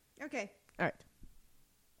Okay. All right.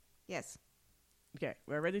 Yes. Okay,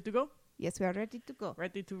 we're ready to go? Yes, we are ready to go.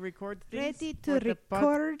 Ready to record things Ready to for the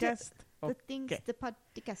record podcast? the things, Okay. the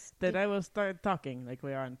podcast. Then I will start talking like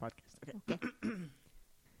we are on podcast. Okay.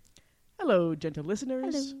 Hello, gentle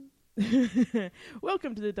listeners. Hello.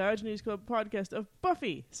 Welcome to the Diogenes Club podcast of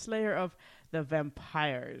Buffy, Slayer of the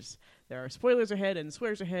Vampires. There are spoilers ahead and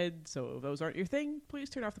swears ahead, so if those aren't your thing, please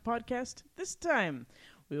turn off the podcast. This time,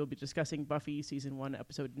 we will be discussing Buffy Season 1,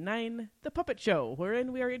 Episode 9, The Puppet Show,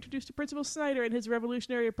 wherein we are introduced to Principal Snyder and his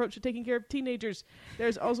revolutionary approach to taking care of teenagers.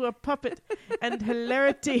 There's also a puppet and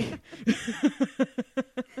hilarity.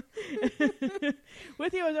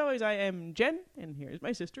 With you, as always, I am Jen, and here's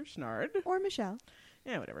my sister, Snard. Or Michelle.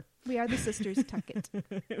 Yeah, whatever. We are the sisters Tuckett.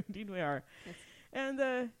 Indeed we are. Yes.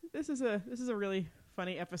 And this is a really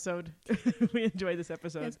funny episode. We enjoy this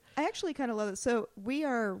episode. Yes. I actually kind of love it. So we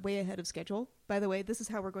are way ahead of schedule. By the way, this is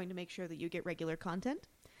how we're going to make sure that you get regular content.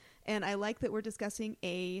 And I like that we're discussing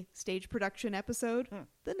a stage production episode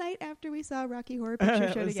the night after we saw Rocky Horror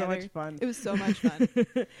Picture Show It was together. so much fun. It was so much fun.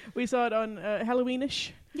 We saw it on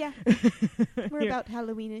Halloweenish. Yeah. We're Here- about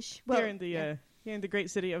Halloweenish. Well, here in the great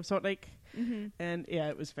city of Salt Lake. mm-hmm. And yeah,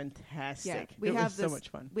 it was fantastic. Yeah, we it have was so this- much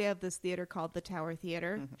fun. We have this theater called the Tower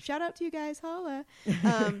Theater. Mhm. Shout out to you guys, holla.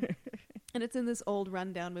 And it's in this old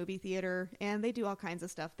rundown movie theater, and they do all kinds of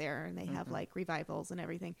stuff there, and they have Mhm. like revivals and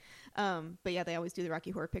everything. But yeah, they always do the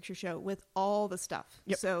Rocky Horror Picture Show with all the stuff.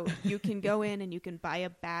 Yep. So you can go in and you can buy a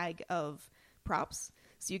bag of props.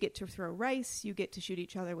 So you get to throw rice, you get to shoot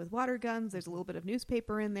each other with water guns. There's a little bit of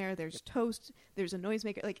newspaper in there. There's toast. There's a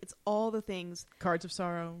noisemaker. Like, it's all the things. Cards of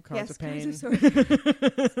Sorrow, Cards Yes, of Pain.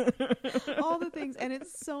 Cards of all the things, and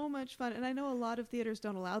it's so much fun. And I know a lot of theaters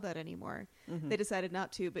don't allow that anymore. Mhm. They decided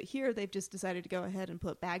not to, but here they've just decided to go ahead and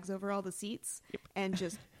put bags over all the seats and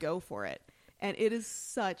just go for it. And it is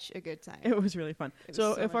such a good time. It was really fun. It was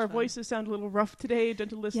So so if much our fun. voices sound a little rough today,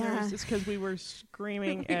 gentle listeners, Yeah. it's because we were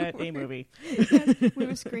screaming We at were. a movie. Yes, we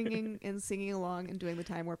were screaming and singing along and doing the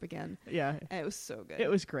time warp again. Yeah, And it was so good. it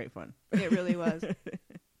was great fun. It really was.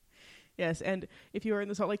 Yes, and if you are in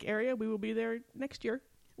the Salt Lake area, we will be there next year.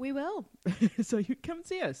 We will. So you come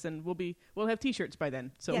see us, and we'll have T-shirts by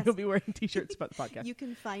then. So Yes. we'll be wearing T-shirts about the podcast. You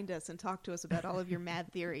can find us and talk to us about all of your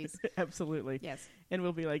mad theories. Absolutely. Yes. And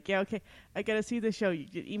we'll be like, yeah, okay, I gotta see the show. You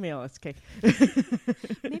email us, okay?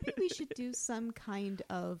 Maybe we should do some kind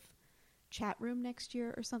of chat room next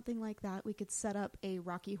year or something like that. We could set up a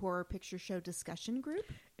Rocky Horror Picture Show discussion group.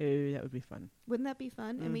 That would be fun. Wouldn't that be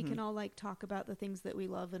fun? And we Mhm. can all like talk about the things that we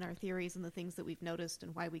love and our theories and the things that we've noticed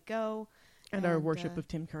and why we go. And our worship of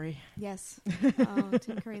Tim Curry. Yes. Oh,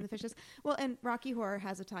 Tim Curry and the Fishes. Well, and Rocky Horror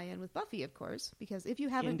has a tie-in with Buffy, of course, because if you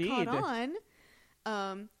haven't caught Indeed.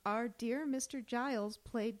 on, our dear Mr. Giles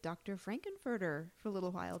played Dr. Frankenfurter for a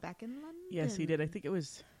little while back in London. Yes, he did. I think it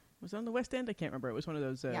was it on the West End. I can't remember. It was one of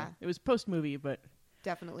those. Yeah. It was post-movie, but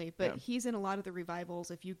Definitely. But Yeah. he's in a lot of the revivals.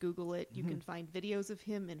 If you Google it, you Mhm. can find videos of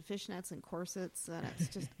him in fishnets and corsets, and it's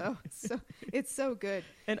just, it's so good.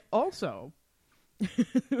 and also.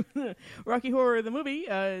 Rocky Horror, the movie,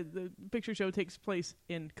 the picture show takes place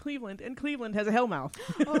in Cleveland, and Cleveland has a hellmouth.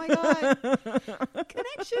 Oh my God.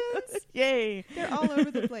 Connections. Yay! They're all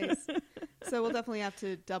over the place. So we'll definitely have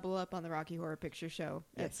to double up on the Rocky Horror Picture Show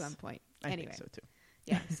at Yes. some point. I Anyway, think so too.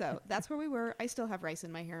 yeah, so that's where we were. I still have rice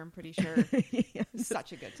in my hair, I'm pretty sure. Yeah,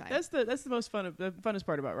 Such a good time. that's the most the funnest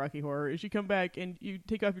part about Rocky Horror is you come back and you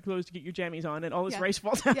take off your clothes to get your jammies on, and all this Yeah. rice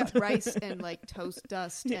falls out. Yeah, rice and like toast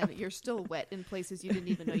dust, Yeah. and you're still wet in places you didn't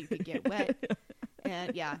even know you could get wet.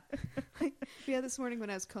 And yeah, this morning when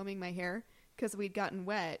I was combing my hair because we'd gotten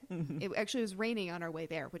wet, Mhm. it actually was raining on our way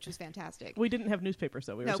there, which was fantastic. We didn't have newspapers,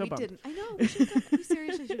 though. We were No, so we bummed. didn't. I know. We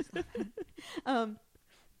seriously should have done that.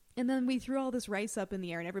 And then we threw all this rice up in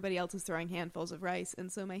the air, and everybody else is throwing handfuls of rice.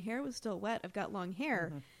 And so my hair was still wet. I've got long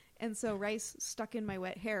hair. Mhm. And so rice stuck in my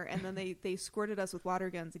wet hair. And then they squirted us with water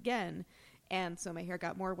guns again. And so my hair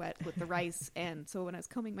got more wet with the rice. And so when I was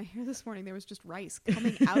combing my hair this morning, there was just rice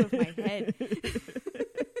coming out of my head.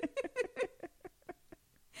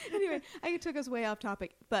 Anyway, I took us way off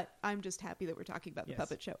topic, but I'm just happy that we're talking about the Yes.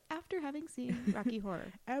 puppet show after having seen Rocky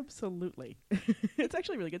Horror. Absolutely. It's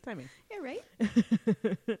actually really good timing. Yeah, right?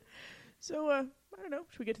 So, I don't know.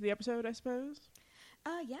 Should we get to the episode, I suppose?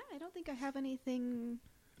 Yeah, I don't think I have anything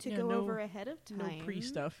to Yeah, go no- over ahead of time. No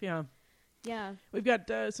pre-stuff, yeah. Yeah. We've got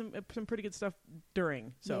some pretty good stuff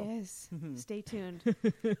during, so. Yes. Mhm. Stay tuned.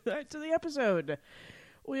 All right, to the episode.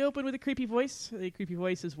 We open with a creepy voice. The creepy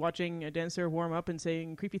voice is watching a dancer warm up and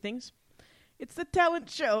saying creepy things. It's the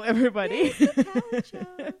talent show, everybody. It's the talent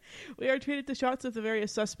show. We are treated to shots of the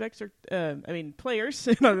various suspects, or players,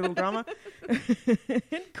 in our little drama.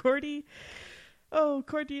 And Cordy oh,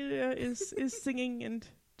 Cordelia is singing, and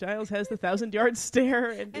Giles has the 1,000-yard stare,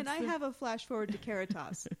 and I have a flash forward to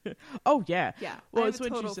Caritas. Oh yeah, Yeah. Well, I it's have a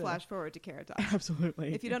when total she's, flash forward to Caritas.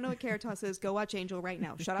 Absolutely. If you don't know what Caritas is, go watch Angel right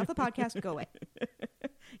now. Shut off the podcast. Go away.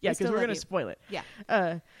 Yeah, I still because we're love going to you. spoil it.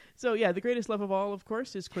 Yeah. So yeah, the greatest love of all, of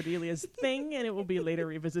course, is Cordelia's thing, and it will be later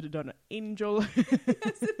revisited on Angel.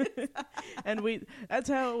 And that's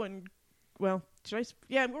how, when, well,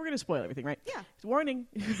 yeah, we're going to spoil everything, right? Yeah. Warning.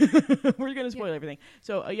 We're going to spoil everything.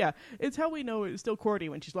 So yeah, it's how we know it's still Cordy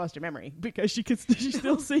when she's lost her memory, because she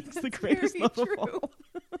still sings the greatest Very love true. of all.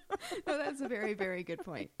 No, that's a very, very good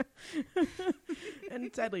point.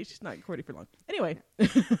 And sadly, she's not Cordy for long. Anyway,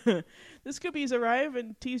 the Scoobies arrive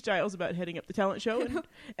and tease Giles about heading up the talent show,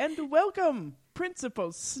 and welcome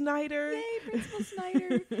Principal Snyder. Yay, Principal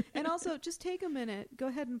Snyder. And also, just take a minute, go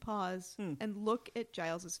ahead and pause, and look at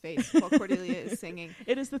Giles's face while Cordelia is singing.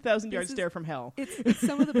 It is the 1,000-yard This is- stare from hell. It's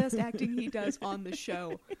some of the best acting he does on the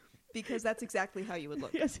show, because that's exactly how you would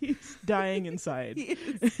look. Yes, he's dying inside. He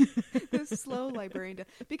is the slow librarian.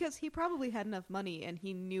 Because he probably had enough money and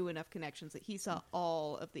he knew enough connections that he saw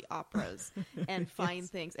all of the operas and fine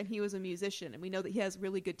things. And he was a musician, and we know that he has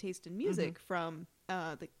really good taste in music from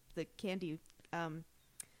the Candy. From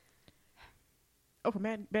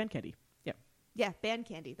Band Candy. Yeah. Yeah, Band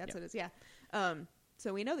Candy. That's what it is. Yeah.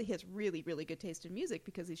 So we know that he has really, really good taste in music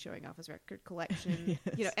because he's showing off his record collection.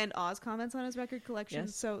 Yes. You know, and Oz comments on his record collection.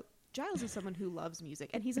 Yes. So Giles is someone who loves music,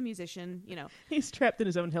 and he's a musician. You know, He's trapped in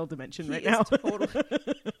his own hell dimension he right is now. totally.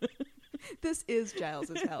 This is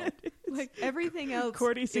Giles's hell. Like everything else.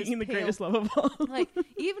 Cordy is singing the pale. greatest love of all. Like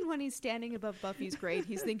even when he's standing above Buffy's grave,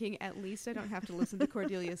 he's thinking, "At least I don't have to listen to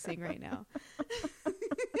Cordelia sing right now."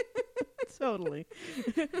 Totally.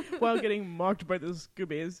 While getting mocked by the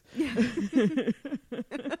Scoobies.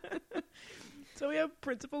 So we have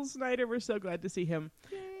Principal Snyder. We're so glad to see him.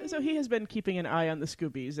 Yay. So he has been keeping an eye on the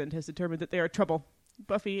Scoobies and has determined that they are trouble.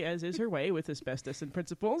 Buffy, as is her way with asbestos and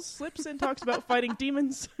principles, slips and talks about fighting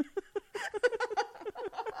demons.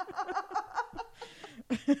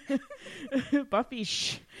 Buffy,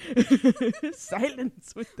 shh.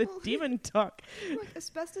 Silence with the demon talk. Look,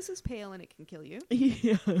 asbestos is pale and it can kill you.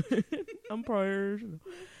 Yeah. Umpires.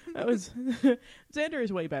 That was Xander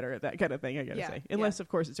is way better at that kind of thing, I gotta Yeah, say. Unless, of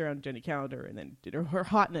course, it's around Jenny Calendar, and then her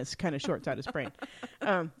hotness kind of shorts out his brain.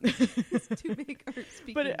 To make our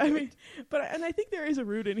speaking. But I mean, and I think there is a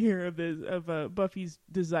root in here of Buffy's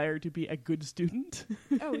desire to be a good student.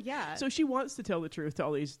 Oh yeah. So she wants to tell the truth to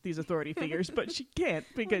all these authority figures, but she can't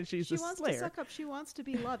because she's she the wants Slayer. to suck up. She wants to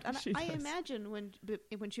be loved. And She I does. imagine when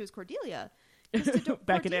she was Cordelia,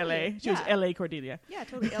 Back in LA, she was yeah. LA Cordelia. Yeah,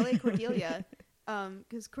 totally. LA Cordelia.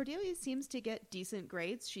 Because Cordelia seems to get decent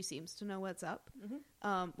grades. She seems to know what's up.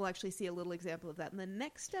 We'll actually see a little example of that in the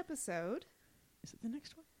next episode. Is it the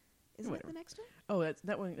next one? Isn't it Whatever. the next one? Oh,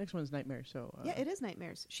 that one. Next one's Nightmare. So Yeah, it is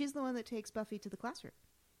Nightmares. She's the one that takes Buffy to the classroom.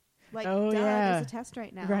 Like, Oh, Dad, yeah. there's a test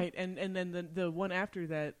right now. right, and then the one after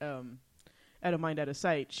that, Out of Mind, Out of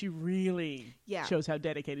Sight, she really Yeah. shows how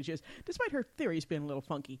dedicated she is, despite her theories being a little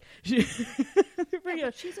funky. She, Yeah,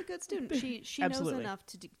 but she's a good student. She knows Absolutely. enough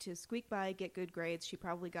to squeak by, get good grades. She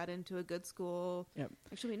probably got into a good school. Yep.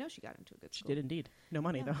 Actually, we know she got into a good She school. did indeed. No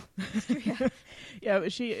money Yeah. though. That's true, yeah. Yeah,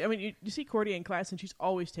 but you see Cordy in class, and she's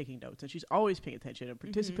always taking notes, and she's always paying attention and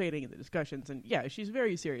participating in the discussions, and yeah, she's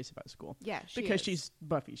very serious about school. Yeah, she Because is. she's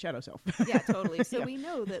Buffy, Shadow Self. Yeah, totally. So Yeah. we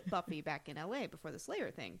know that Buffy back in LA before the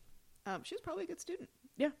Slayer thing, she was probably a good student.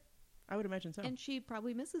 Yeah, I would imagine so. And she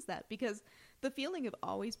probably misses that because the feeling of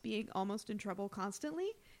always being almost in trouble constantly,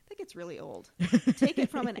 that gets really old. Take it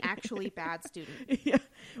from an actually bad student. Yeah.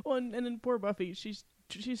 Well, and then poor Buffy, she's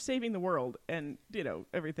saving the world and,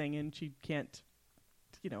 everything, and she can't,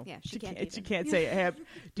 Yeah, she can't she even. can't say, hey,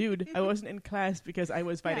 dude, I wasn't in class because I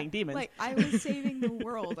was fighting Yeah, demons. Like, I was saving the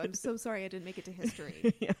world. I'm so sorry I didn't make it to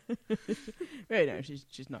history. Yeah. Right, no,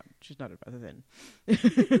 she's not about then.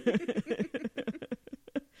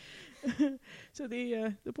 So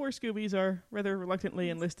the poor Scoobies are rather reluctantly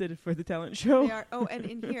enlisted for the talent show. They are. Oh, and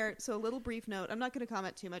in here, so a little brief note. I'm not going to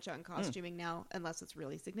comment too much on costuming now, unless it's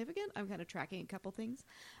really significant. I'm kind of tracking a couple things.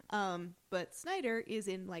 But Snyder is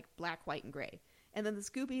in like black, white, and gray, and then the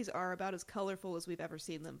Scoobies are about as colorful as we've ever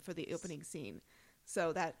seen them for the opening scene.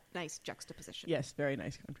 So that nice juxtaposition. Yes, very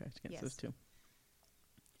nice contrast against those two.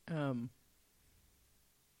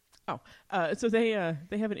 So they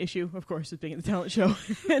have an issue, of course, with being at the talent show,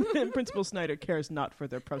 and Principal Snyder cares not for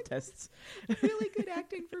their protests. Really good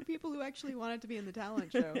acting for people who actually wanted to be in the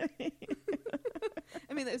talent show.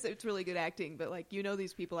 I mean, it's really good acting, but like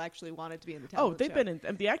these people actually wanted to be in the talent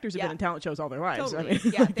show. The actors have been in talent shows all their lives. Totally. I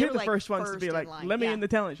mean, Yeah, they were the like first ones to be like, line. let me in the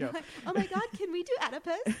talent show. Oh my God, can we do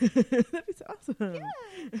Oedipus? That'd be awesome.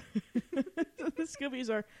 Yeah. So the Scoobies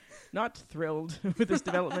are not thrilled with this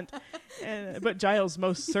development, but Giles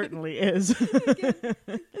most certainly is. Again,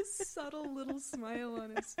 a subtle little smile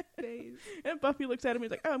on his face. And Buffy looks at him and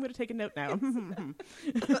he's like, oh, I'm going to take a note now.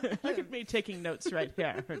 Look at me taking notes right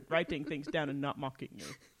here, writing things down and not mocking you.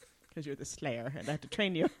 Because you're the Slayer and I have to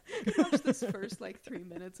train you. I could watch this first 3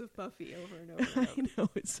 minutes of Buffy over and over and over. I know,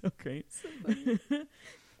 it's so great. So funny.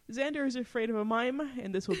 Xander is afraid of a mime,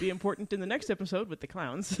 and this will be important in the next episode with the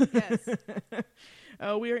clowns. Yes.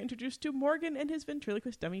 We are introduced to Morgan and his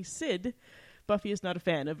ventriloquist dummy, Sid. Buffy is not a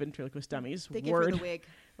fan of ventriloquist dummies. They give her the wig.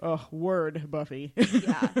 Oh, word, Buffy.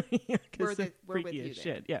 Yeah. We're with freaky you as there.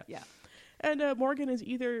 shit, yeah. Yeah. And Morgan is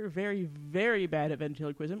either very, very bad at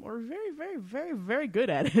ventriloquism or very, very, very, very good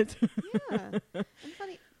at it. Yeah. And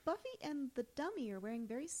funny, Buffy and the dummy are wearing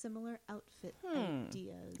very similar outfit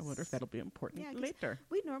ideas. I wonder if that'll be important 'cause later.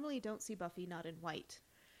 We normally don't see Buffy not in white.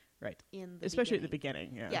 Right. In the Especially beginning. at the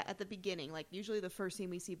beginning, yeah. Yeah, at the beginning. Usually the first scene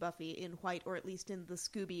we see Buffy in white, or at least in the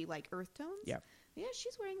Scooby, earth tones. Yeah. Yeah,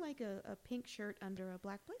 she's wearing a pink shirt under a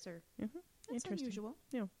black blazer. Mm-hmm. That's unusual.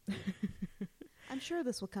 Yeah. I'm sure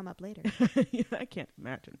this will come up later. Yeah, I can't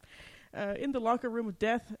imagine. In the locker room of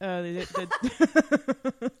death, It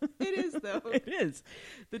is, though. it is.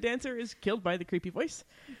 The dancer is killed by the creepy voice.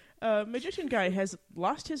 Magician guy has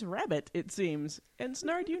lost his rabbit, it seems. And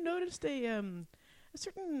Snard, you noticed a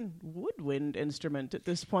certain woodwind instrument at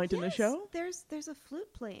this point in the show? There's a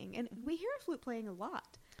flute playing, and we hear a flute playing a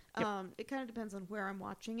lot. Yep. It kind of depends on where I'm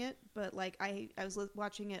watching it, but I was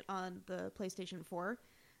watching it on the PlayStation 4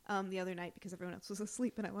 the other night because everyone else was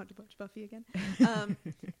asleep and I wanted to watch Buffy again.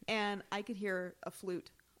 And I could hear a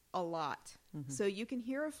flute a lot. Mm-hmm. So you can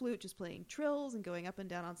hear a flute just playing trills and going up and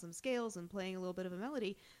down on some scales and playing a little bit of a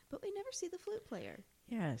melody, but we never see the flute player.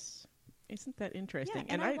 Yes. Isn't that interesting?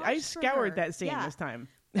 Yeah, and I scoured that scene this time.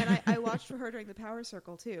 And I watched for her during the Power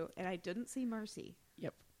Circle too, and I didn't see Marcy.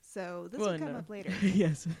 Yep. So this will come up later.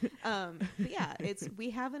 Yes. But yeah, we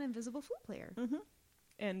have an invisible flute player. Mm-hmm.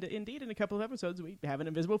 And indeed, in a couple of episodes, we have an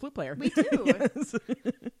invisible flute player. We do. Yes.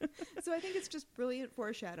 So I think it's just brilliant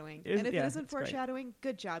foreshadowing. And if it isn't foreshadowing,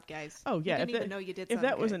 good job, guys. Oh, yeah. You didn't even know you did something If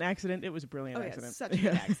that was good. an accident, it was a brilliant accident. Such a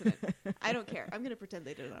good accident. I don't care. I'm going to pretend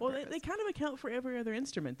they did it on purpose. They kind of account for every other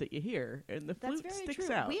instrument that you hear, and the flute That's very sticks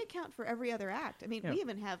true. out. We account for every other act. I mean, we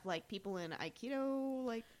even have people in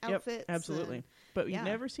Aikido outfits. Yep, absolutely. But you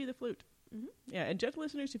never see the flute. Mm-hmm. Yeah, and gentle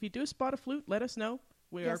listeners, if you do spot a flute, let us know.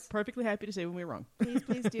 We are perfectly happy to say when we're wrong.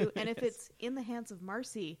 Please do. And if it's in the hands of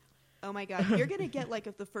Marcy, oh my God, you're going to get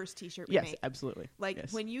the first T-shirt we make. Yes, absolutely.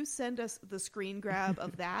 When you send us the screen grab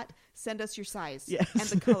of that, send us your size and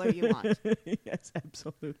the color you want. Yes,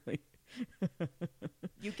 absolutely.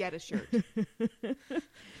 You get a shirt.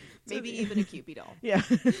 Maybe even a Cupid doll. Yeah.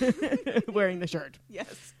 Wearing the shirt.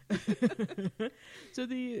 Yes. So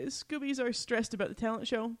the Scoobies are stressed about the talent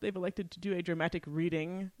show. They've elected to do a dramatic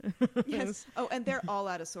reading. Yes. Oh, and they're all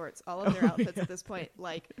out of sorts. All of their outfits at this point.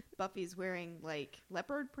 Buffy's wearing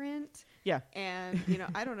leopard print. Yeah. And,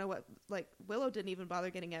 I don't know what, Willow didn't even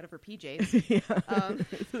bother getting out of her PJs. Yeah.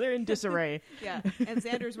 So they're in disarray. Yeah. And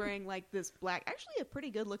Xander's wearing this black, actually a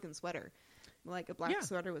pretty good looking sweater. A black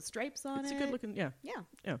sweater with stripes on it. It's a good looking, yeah.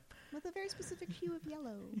 Yeah. With a very specific hue of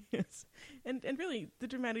yellow. Yes. And really, the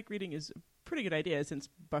dramatic reading is a pretty good idea since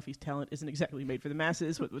Buffy's talent isn't exactly made for the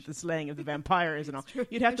masses with the slaying of the vampires and all. True.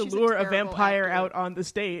 You'd have to She's lure a a vampire actor. out on the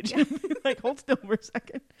stage. Yeah. Hold still for a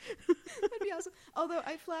second. That'd be awesome. Although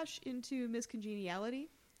I flash into Miss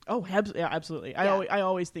Congeniality. Oh, absolutely. Yeah. I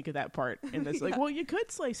always think of that part in this. You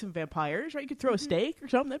could slay some vampires, right? You could throw a stake or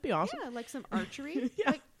something. That'd be awesome. Yeah, some archery.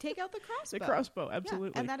 Yeah. Take out the crossbow. The crossbow,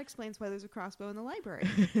 absolutely. Yeah, and that explains why there's a crossbow in the library.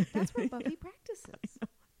 That's where Buffy practices.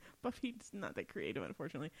 Buffy's not that creative,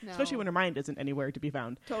 unfortunately. No. Especially when her mind isn't anywhere to be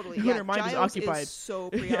found. Totally, When her mind Giles is occupied. Is so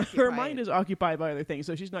preoccupied. Her mind is occupied by other things,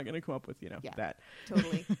 so she's not going to come up with, that.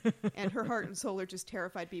 Totally. And her heart and soul are just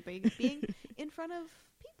terrified being in front of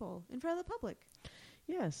people, in front of the public.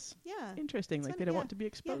 Yes. Yeah. Interesting. They don't want to be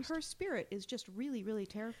exposed. Yeah, her spirit is just really, really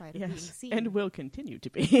terrified of being seen. And will continue to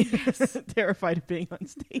be terrified of being on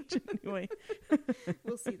stage anyway.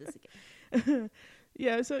 We'll see this again.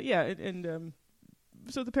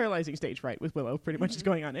 So the paralyzing stage fright with Willow pretty much is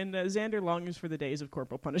going on. And Xander longs for the days of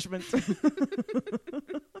corporal punishment.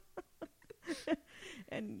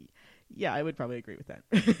 And yeah, I would probably agree with that.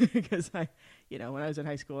 Because when I was in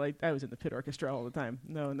high school, I was in the pit orchestra all the time.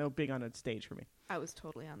 No being on a stage for me. I was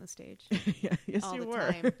totally on the stage. Yeah, yes, all you the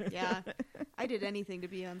were. Time. Yeah. I did anything to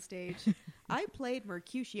be on stage. I played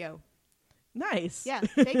Mercutio. Nice. Yeah,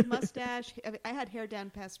 fake mustache. I had hair down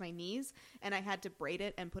past my knees, and I had to braid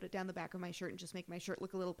it and put it down the back of my shirt and just make my shirt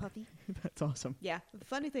look a little puffy. That's awesome. Yeah. The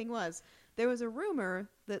funny thing was, there was a rumor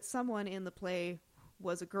that someone in the play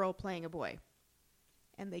was a girl playing a boy,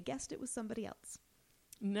 and they guessed it was somebody else.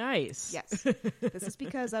 Nice. Yes. This is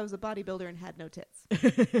because I was a bodybuilder and had no tits.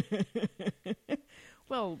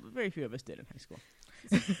 Well, very few of us did in high school.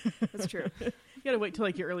 That's true. You gotta wait till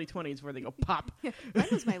like your early 20s where they go pop. Yeah, mine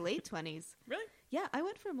was my late 20s. Really? Yeah, I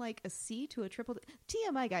went from like a C to a triple D.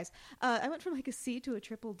 TMI, guys. I went from like a C to a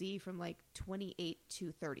triple D from like 28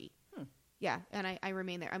 to 30. Yeah, and I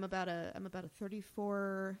remain there. I'm about a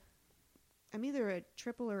 34. I'm either a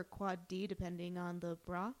triple or a quad D depending on the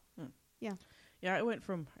bra. Yeah. Yeah, I went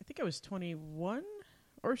from, I think I was 21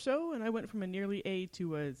 or so, and I went from a nearly A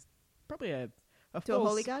to probably a To full a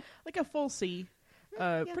holy god? like a full C.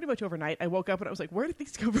 Yeah. Pretty much overnight. I woke up and I was like, where did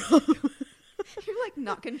these come from? You're like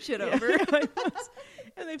knocking shit Yeah, over. I was.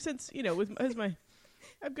 And they've since,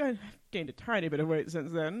 I've gained a tiny bit of weight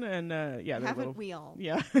since then, and yeah, they're Haven't we all?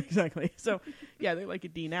 Yeah, exactly. So yeah, they're like a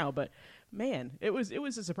D now, but man, it was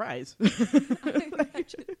a surprise.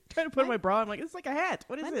 Trying to put on my bra, I'm like, it's like a hat.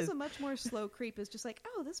 What is Mine this? is a much more slow creep. It's just like,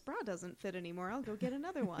 oh, this bra doesn't fit anymore. I'll go get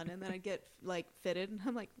another one, and then I get like fitted, and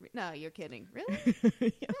I'm like, no, you're kidding, really?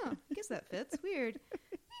 Yeah. Oh, I guess that fits. Weird.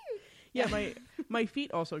 Yeah, my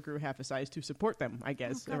feet also grew half a size to support them, I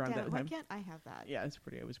guess, Oh, God around damn that it. Why time. can't I have that? Yeah, it was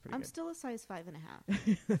pretty I'm good. still a size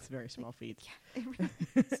 5.5. That's very small feet. Yeah, it really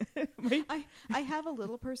is. I have a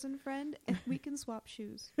little person friend, and we can swap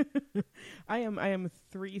shoes. I am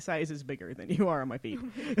 3 sizes bigger than you are on my feet.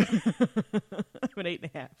 I'm an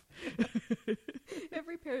 8.5.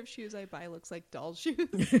 Every pair of shoes I buy looks like doll shoes.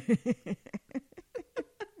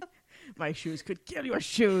 My shoes could kill your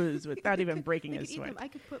shoes without even breaking They a could eat sweat. them. I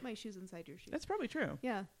could put my shoes inside your shoes. That's probably true.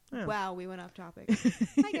 Yeah. Yeah. Wow, we went off topic.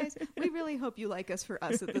 Hi, guys. We really hope you like us for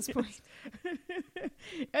us at this point.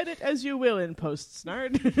 Edit as you will in post,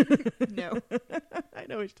 Snard. No. I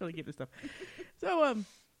know we should totally keep this stuff. So,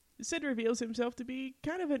 Sid reveals himself to be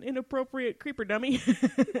kind of an inappropriate creeper dummy. He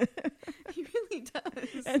really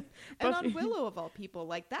does. And And Buffy- on Willow, of all people,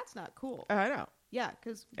 like, that's not cool. I know. Yeah,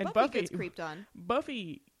 because And Buffy gets creeped on.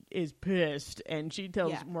 Buffy is pissed, and she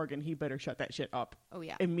tells Yeah. Morgan he better shut that shit up Oh,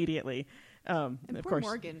 yeah. immediately. And of poor course,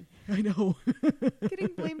 Morgan. I know. Getting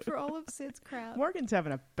blamed for all of Sid's crap. Morgan's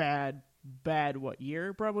having a bad what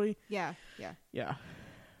year, probably? Yeah, yeah. Yeah.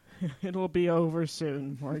 It'll be over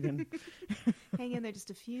soon, Morgan. Hang in there just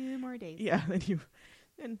a few more days. Yeah,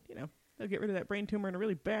 then they'll get rid of that brain tumor in a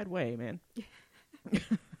really bad way, man.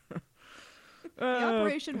 The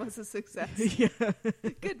operation was a success. Yeah.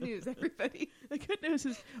 Good news, everybody. The good news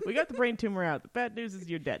is we got the brain tumor out. The bad news is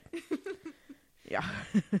you're dead. Yeah.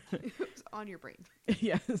 It was on your brain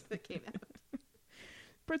Yes. that came out.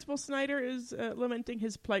 Principal Snyder is lamenting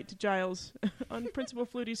his plight to Giles. On Principal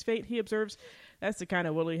Flutie's fate, he observes that's the kind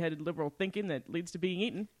of woolly-headed liberal thinking that leads to being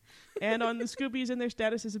eaten. And on the Scoobies and their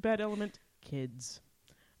status as a bad element, kids.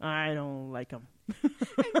 I don't like them. And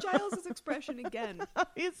Giles' expression again.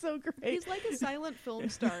 He's so great. He's like a silent film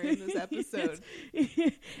star in this episode.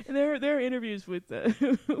 Yes. And there are interviews with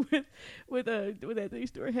Anthony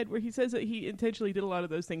Stewart Head where he says that he intentionally did a lot of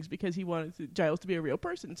those things because he wanted Giles to be a real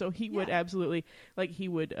person. So he would absolutely, like, he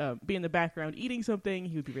would be in the background eating something.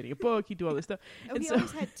 He would be reading a book. He'd do all this stuff. Oh, and he so,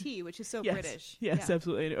 always had tea, which is so yes, British. Yes, Yeah.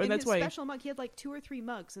 absolutely. And In that's his why special mug, he had like 2 or 3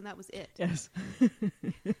 mugs, and that was it. Yes.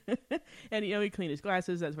 And he cleaned his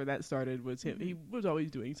glasses. That's where that started. Was him? He was always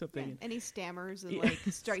doing something. Yeah, and he stammers and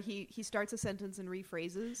Yes. like he starts a sentence and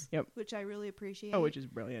rephrases. Yep. Which I really appreciate. Oh, which is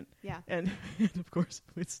brilliant. Yeah. And of course,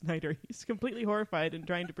 with Snyder, he's completely horrified and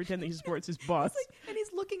trying to pretend that he supports his boss. And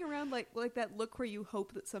he's looking around like that look where you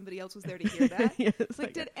hope that somebody else was there to hear that. Yes, It's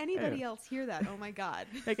like, did anybody else hear that? Oh my god.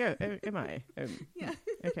 Like, am I? Yeah.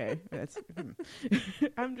 Okay, that's.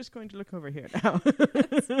 I'm just going to look over here now.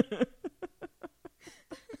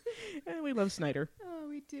 And we love Snyder. Oh,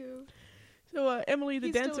 we do. So Emily the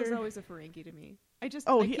He dancer. still is always a Ferengi to me. I just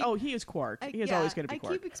He is Quark. He is yeah, always going to be I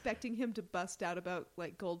Quark. keep expecting him to bust out about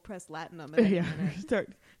like gold pressed latinum. And Yeah, start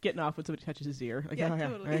getting off when somebody touches his ear. Like, Yeah, oh, yeah,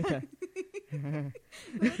 totally. okay.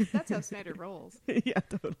 that's how Snyder rolls. Yeah,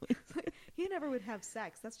 totally. He never would have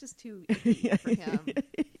sex. That's just too icky for him.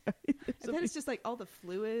 And then it's just like all the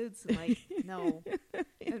fluids and like no,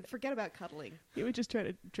 and forget about cuddling. He would just try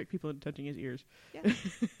to trick people into touching his ears. Yeah,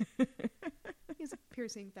 he has a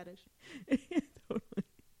piercing fetish.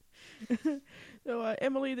 Totally. So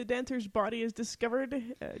Emily the dancer's body is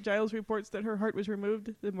discovered. Giles reports that her heart was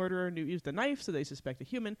removed. The murderer used a knife, so they suspect a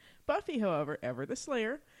human. Buffy, however, ever the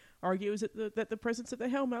Slayer, argues that the presence of the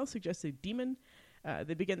Hellmouth suggests a demon.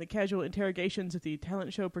 They begin the casual interrogations of the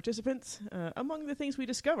talent show participants. Among the things we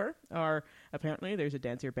discover are, apparently, there's a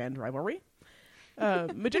dancer-band rivalry.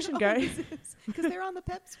 Magician guy. Because they're on the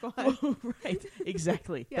pep squad. Oh, right.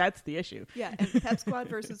 Exactly. Yeah. That's the issue. Yeah, and pep squad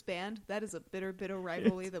versus band, that is a bitter, bitter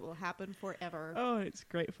rivalry that will happen forever. Oh, it's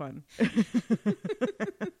great fun.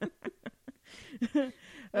 We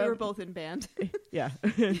were both in band. Yeah.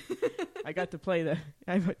 I got to play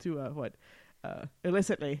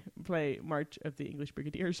illicitly play March of the English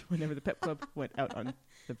Brigadiers whenever the pep club went out on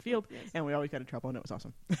the field, Yes. and we always got in trouble, and it was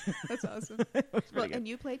awesome. That's awesome. It was Well, really good. and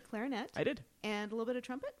you played clarinet I did. and a little bit of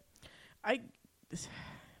trumpet? I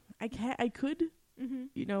could,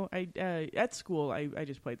 at school, I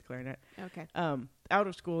just played the clarinet. Okay. Out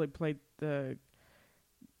of school, I played the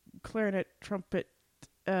clarinet, trumpet,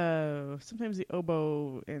 sometimes the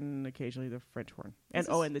oboe, and occasionally the French horn. And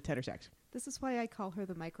the tenor sax. This is why I call her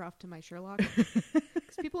the Mycroft to my Sherlock.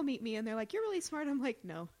 Because people meet me and they're like, "You're really smart." I'm like,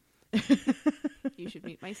 "No." You should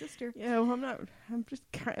meet my sister. Yeah, well, I'm just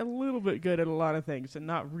a little bit good at a lot of things and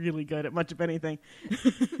not really good at much of anything.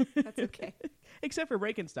 That's okay. Except for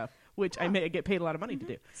breaking stuff, which I may get paid a lot of money to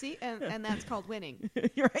do. See, and that's called winning.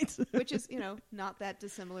 You're right. Which is, not that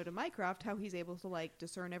dissimilar to Mycroft, how he's able to,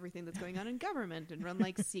 discern everything that's going on in government and run,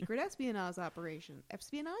 secret secret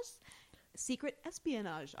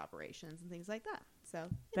espionage operations and things like that. So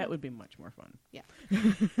that would be much more fun. Yeah.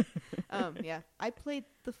 Yeah. I played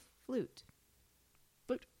the flute.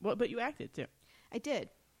 But you acted too. I did.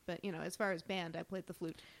 But, as far as band, I played the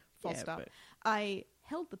flute. Full stop. But I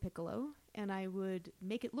held the piccolo, and I would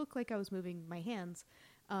make it look like I was moving my hands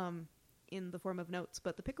in the form of notes.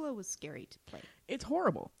 But the piccolo was scary to play. it's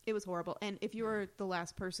horrible. It was horrible. And if you were the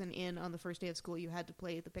last person in on the first day of school, you had to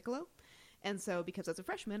play the piccolo. And so, because as a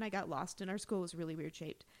freshman, I got lost, and our school was really weird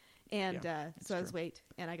shaped. And so I was late,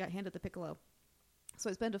 and I got handed the piccolo. So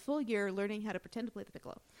I spent a full year learning how to pretend to play the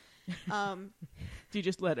piccolo. Do you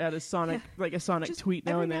just let out a sonic, Just tweet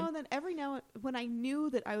now and then? Every now when I knew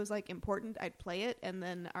that I was important, I'd play it, and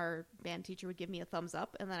then our band teacher would give me a thumbs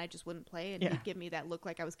up, and then I just wouldn't play, and he'd give me that look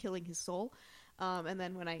like I was killing his soul. And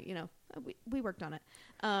then when we worked on it.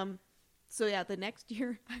 So yeah, the next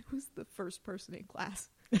year I was the first person in class.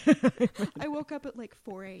 I woke up at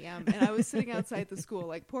 4 a.m. and I was sitting outside the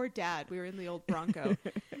school, poor dad. We were in the old Bronco,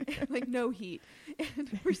 no heat,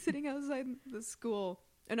 and we're sitting outside the school.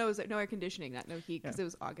 Oh, no, it was no air conditioning, not no heat, because it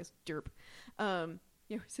was August. Derp.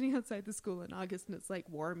 We're sitting outside the school in August, and it's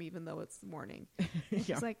warm even though it's morning. And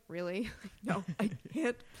she's like, "Really? No, I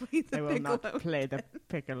can't play the piccolo." I will not play the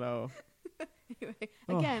piccolo. Anyway,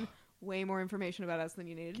 again, way more information about us than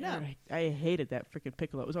you needed to know. I hated that freaking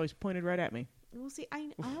piccolo. It was always pointed right at me. Well, see,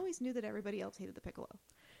 I always knew that everybody else hated the piccolo.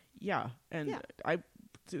 Yeah, and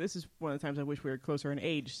this is one of the times I wish we were closer in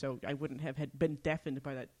age, so I wouldn't have been deafened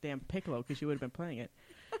by that damn piccolo, because you would have been playing it.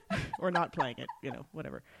 Or not playing it,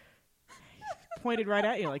 whatever. Pointed right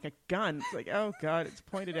at you like a gun. It's oh God, it's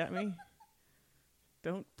pointed at me.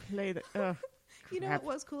 Don't play that. You know what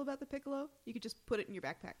was cool about the piccolo? You could just put it in your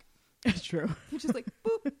backpack. That's true. You're just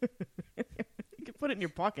boop. You could put it in your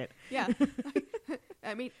pocket. Yeah.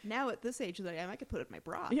 I mean, now at this age that I am, I could put it in my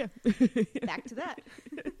bra. Yeah. Back to that.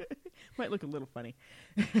 Might look a little funny.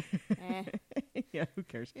 Yeah, who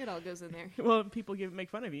cares? It all goes in there. Well, people make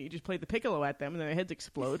fun of you. You just play the piccolo at them, and their heads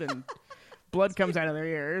explode, and blood comes out of their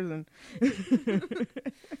ears. And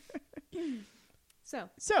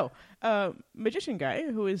So, magician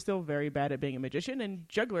guy, who is still very bad at being a magician, and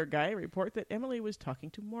juggler guy report that Emily was talking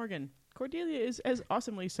to Morgan. Cordelia is as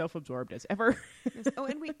awesomely self-absorbed as ever. Yes. Oh,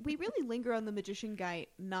 and we really linger on the magician guy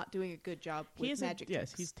not doing a good job with magic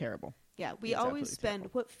tricks. Yes, he's terrible. Yeah, we always spend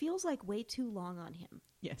what feels like way too long on him.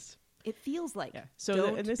 Yes. It feels like. Yeah. So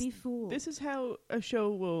don't be fooled. This is how a show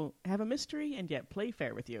will have a mystery and yet play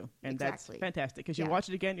fair with you. And that's fantastic, because you watch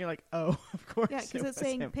it again, you're like, oh, of course. Yeah, because it's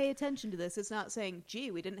saying, pay attention to this. It's not saying,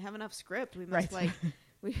 gee, we didn't have enough script. We must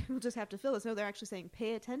we'll just have to fill this. No, they're actually saying,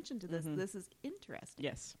 pay attention to this. Mm-hmm. This is interesting.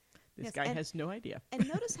 Yes. This guy has no idea. And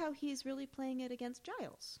notice how he's really playing it against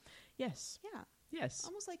Giles. Yes. Yeah. Yes.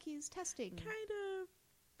 Almost like he's testing. Kind of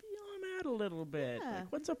feel him out a little bit. Yeah.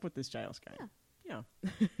 What's up with this Giles guy? Yeah.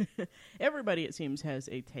 Everybody, it seems, has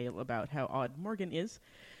a tale about how odd Morgan is.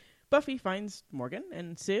 Buffy finds Morgan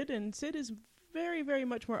and Sid is very, very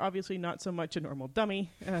much more obviously not so much a normal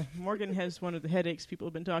dummy. Morgan has one of the headaches people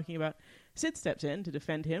have been talking about. Sid steps in to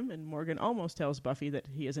defend him, and Morgan almost tells Buffy that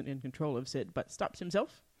he isn't in control of Sid, but stops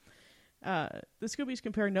himself. The Scoobies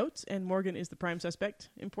compare notes, and Morgan is the prime suspect.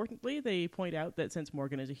 Importantly, they point out that since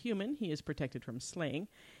Morgan is a human, he is protected from slaying,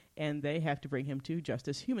 and they have to bring him to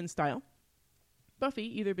justice human style.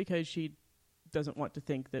 Buffy, either because she doesn't want to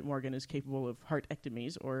think that Morgan is capable of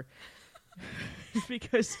heartectomies, or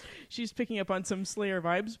because she's picking up on some Slayer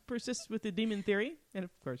vibes, persists with the demon theory, and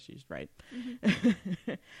of course she's right.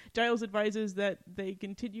 Mm-hmm. Giles advises that they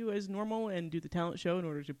continue as normal and do the talent show in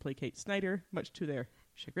order to placate Snyder, much to their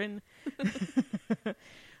chagrin.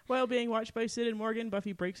 While being watched by Sid and Morgan,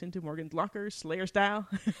 Buffy breaks into Morgan's locker, Slayer style.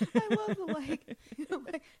 I love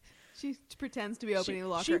the she pretends to be opening the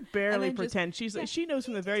locker. She barely pretends. She knows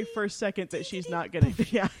from the very first second that she's not gonna.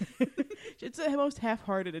 Yeah, it's the most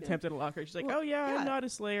half-hearted attempt at a locker. She's like, I'm not a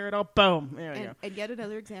Slayer at all. Boom. There we go. And yet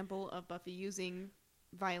another example of Buffy using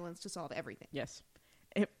violence to solve everything. Yes,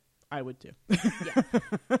 I would too. Yeah,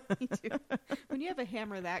 me too. When you have a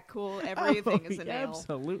hammer that cool, everything is a nail.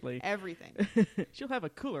 Absolutely. Everything. She'll have a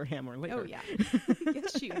cooler hammer later. Oh, yeah.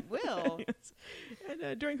 Yes, she will. Yes.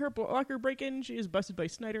 And during her locker break-in, she is busted by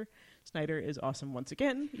Snyder. Snyder is awesome once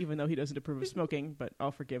again, even though he doesn't approve of smoking, but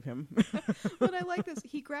I'll forgive him. But I like this.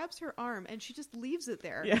 He grabs her arm, and she just leaves it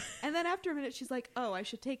there. Yeah. And then after a minute, she's like, oh, I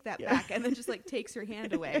should take that back. And then just, takes her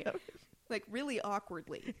hand away. Yeah. Like, really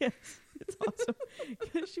awkwardly. Yes. It's awesome.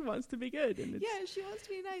 Because she wants to be good. And she wants to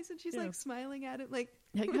be nice. And she's, smiling at it.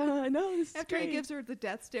 I know, this is after great. he gives her the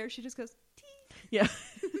death stare, she just goes, tee. Yeah.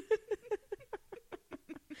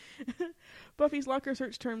 Buffy's locker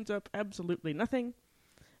search turns up absolutely nothing.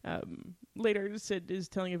 Later, Sid is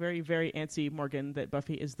telling a very, very antsy Morgan that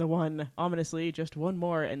Buffy is the one. Ominously, just one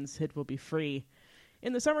more and Sid will be free.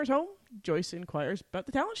 In the Summers home, Joyce inquires about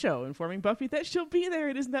the talent show, informing Buffy that she'll be there.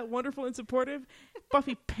 And isn't that wonderful and supportive?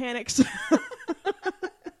 Buffy panics.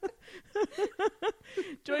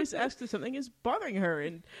 Joyce asks if something is bothering her,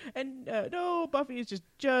 and no, Buffy is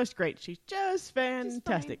just great. She's just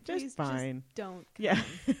fantastic, just fine. Just don't. Yeah.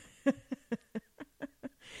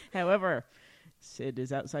 However, Sid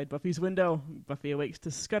is outside Buffy's window. Buffy awakes to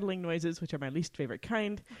scuttling noises, which are my least favorite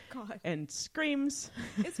kind, and screams.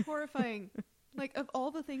 It's horrifying. Of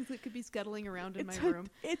all the things that could be scuttling around in my room.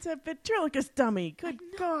 It's a ventriloquist dummy. Good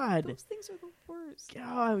God. Those things are the worst.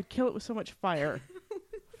 Oh, I would kill it with so much fire.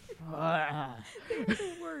 They're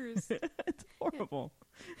the worst. It's horrible.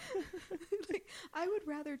 I would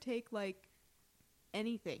rather take,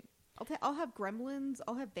 anything. I'll have gremlins.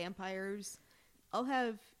 I'll have vampires. I'll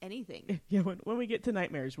have anything. Yeah, when we get to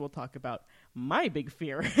nightmares, we'll talk about my big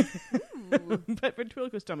fear. But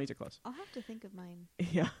ventriloquist dummies are close. I'll have to think of mine.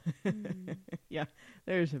 Yeah. Yeah,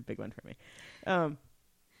 there's a big one for me.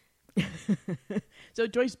 So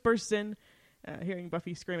Joyce bursts in, hearing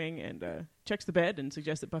Buffy screaming, and checks the bed and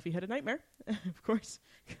suggests that Buffy had a nightmare. Of course,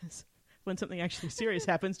 because when something actually serious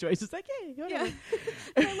happens, Joyce is like, hey, whatever. Yeah.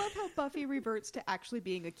 And I love how Buffy reverts to actually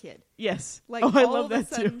being a kid. Yes. I love all of that a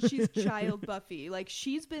sudden, too. she's child Buffy.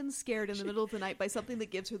 She's been scared in the middle of the night by something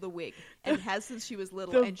that gives her the wig, and has since she was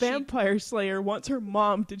little. The and vampire slayer wants her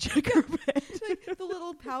mom to check her bed. The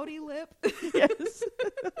little pouty lip. Yes.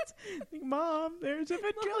 Mom, there's a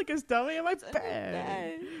ventriloquist dummy in my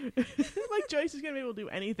bed. Joyce is going to be able to do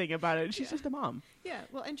anything about it. She's just a mom. Yeah,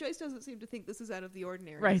 well, and Joyce doesn't seem to think this is out of the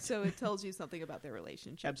ordinary. Right. So it tells you something about their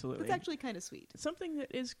relationship. Absolutely. It's actually kind of sweet. Something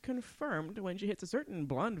that is confirmed when she hits a certain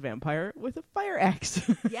blonde vampire with a fire axe.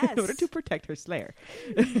 Yes. In order to protect her slayer.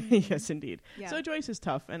 Yes, indeed. Yeah. So Joyce is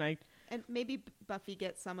tough, and maybe Buffy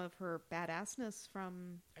gets some of her badassness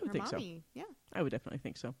from her mommy. So. Yeah. I would definitely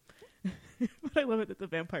think so. But I love it that the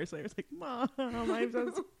vampire slayer is like, Mom, I'm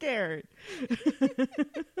so scared.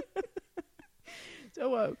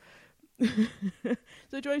 So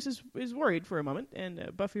Joyce is worried for a moment,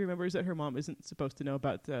 and Buffy remembers that her mom isn't supposed to know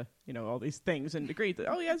about all these things, and agreed that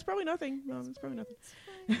it's probably nothing. Mom, it's probably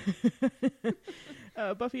nothing.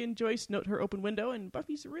 Buffy and Joyce note her open window, and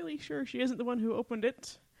Buffy's really sure she isn't the one who opened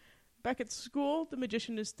it. Back at school, the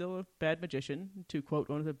magician is still a bad magician. To quote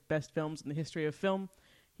one of the best films in the history of film,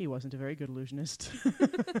 he wasn't a very good illusionist.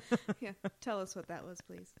 Yeah, tell us what that was,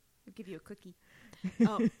 please. I'll give you a cookie.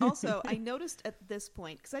 Also, I noticed at this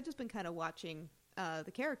point, because I've just been kind of watching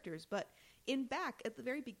the characters, but in back at the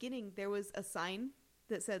very beginning, there was a sign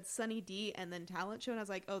that said Sunny D and then talent show, and I was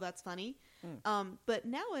like, oh, that's funny. But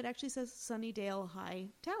now it actually says Sunnydale High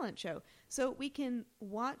Talent Show. So we can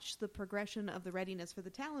watch the progression of the readiness for the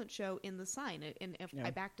talent show in the sign. And if I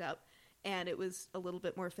backed up, and it was a little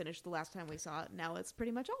bit more finished the last time we saw it. Now it's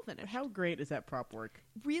pretty much all finished. How great is that prop work?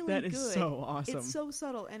 Really good. That is so awesome. It's so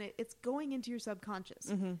subtle, and it's going into your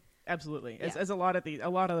subconscious. Mm-hmm. Absolutely, as a lot of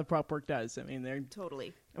the prop work does. I mean, they're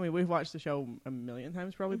totally. I mean, we've watched the show a million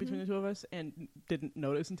times probably between the two of us, and didn't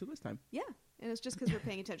notice until this time. Yeah, and it's just because we're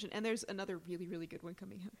paying attention. And there's another really, really good one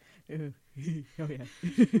coming up. Oh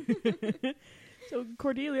yeah. So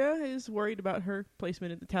Cordelia is worried about her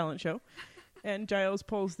placement at the talent show. And Giles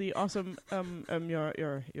pulls the awesome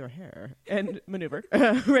your hair and maneuver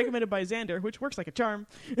recommended by Xander, which works like a charm.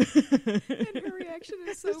 And her reaction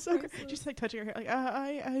is so great. priceless. She's like touching her hair,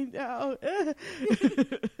 like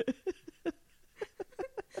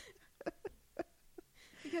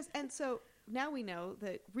And so now we know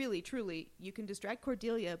that really, truly, you can distract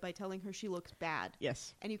Cordelia by telling her she looks bad.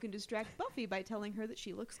 Yes. And you can distract Buffy by telling her that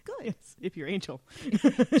she looks good. Yes, if you're Angel. I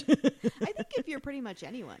think if you're pretty much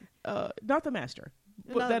anyone. Not the Master.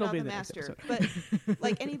 Not That'll not be the the next master, episode. but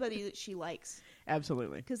like anybody that she likes.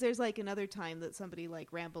 Absolutely. Because there's like another time that somebody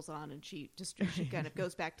like rambles on and she kind of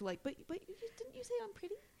goes back to like, but didn't you say I'm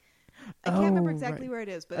pretty? I can't remember exactly where it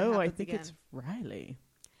is, but it I happens think again. it's Riley.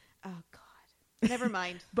 Oh God, never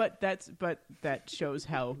mind. But that shows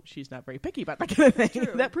how she's not very picky about that kind of thing.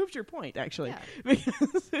 True. That proves your point, actually, Yeah.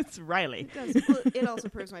 because it's Riley. It does. Well, it also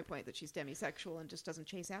proves my point that she's demisexual and just doesn't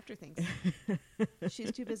chase after things.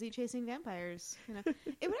 She's too busy chasing vampires. You know,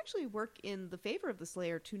 it would actually work in the favor of the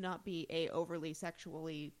Slayer to not be a overly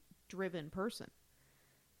sexually driven person.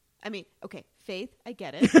 I mean, okay, Faith, I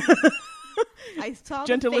get it. I saw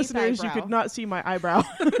Gentle the Faith listeners, eyebrow. you could not see my eyebrow.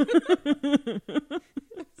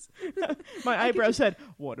 My eyebrow said,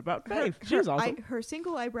 "What about Faith? She's awesome." Her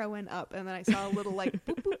single eyebrow went up, and then I saw a little like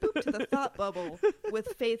boop boop boop to the thought bubble with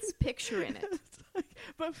Faith's picture in it.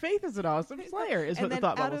 But Faith is an awesome Slayer, is And what the then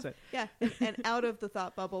thought out bubble of- said. Yeah, and out of the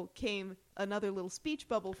thought bubble came another little speech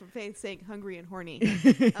bubble from Faith saying "hungry and horny."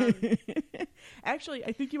 Actually,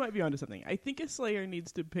 I think you might be onto something. I think a Slayer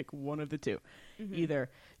needs to pick one of the two. Mm-hmm. Either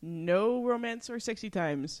no romance or sexy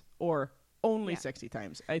times, or only Yeah. sexy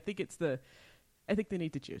times. I think they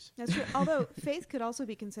need to choose. That's true. Although Faith could also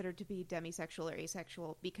be considered to be demisexual or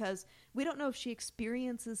asexual because we don't know if she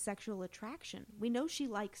experiences sexual attraction. We know she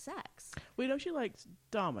likes sex. We know she likes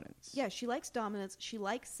dominance. Yeah, she likes dominance. She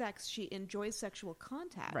likes sex. She enjoys sexual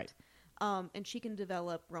contact. Right. And she can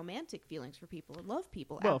develop romantic feelings for people and love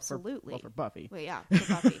people. Well, Absolutely. for Buffy. Well, yeah,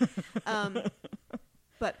 for Buffy.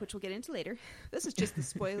 But which we'll get into later. This is just the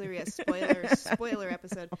spoiler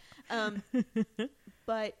episode.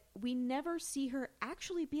 But we never see her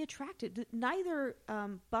actually be attracted. Neither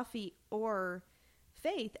Buffy or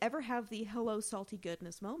Faith ever have the hello salty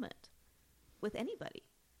goodness moment with anybody.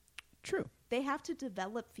 True. They have to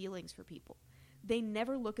develop feelings for people. They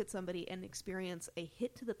never look at somebody and experience a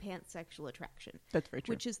hit to the pants sexual attraction. That's very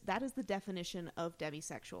true. That is the definition of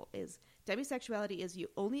demisexual. Demisexuality is you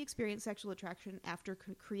only experience sexual attraction after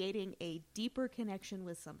creating a deeper connection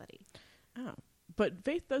with somebody. Oh. But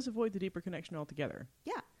Faith does avoid the deeper connection altogether.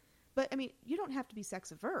 Yeah. But, I mean, you don't have to be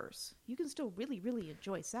sex averse. You can still really, really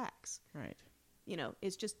enjoy sex. Right. You know,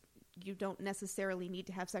 it's just you don't necessarily need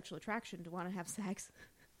to have sexual attraction to want to have sex.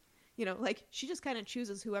 You know, like, she just kind of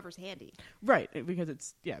chooses whoever's handy. Right, because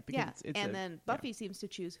it's, it's and then Buffy seems to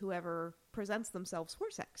choose whoever presents themselves for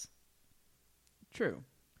sex. True.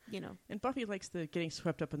 You know. And Buffy likes the getting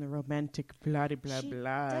swept up in the romantic blah blah She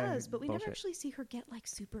blah. does, but we bullshit. never actually see her get, like,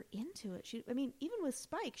 super into it. Even with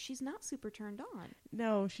Spike, she's not super turned on.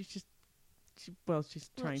 No, she's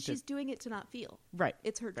trying to... She's doing it to not feel. Right.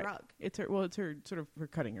 It's her right. drug. It's her sort of her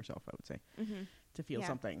cutting herself, I would say, to feel Yeah,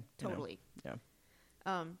 something. you know. Totally. Yeah.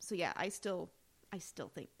 So yeah, I still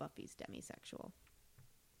think Buffy's demisexual.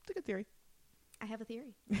 It's a good theory. I have a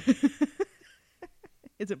theory.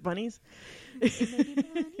 Is it bunnies? It may be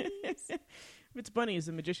bunnies. If it's bunnies,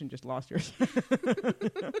 the magician just lost yours.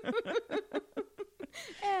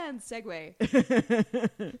 And segue.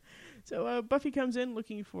 So Buffy comes in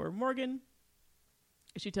looking for Morgan.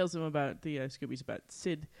 She tells them about the Scoobies about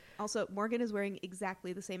Sid. Also, Morgan is wearing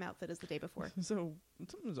exactly the same outfit as the day before. So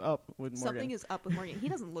something's up with Morgan. Something is up with Morgan. He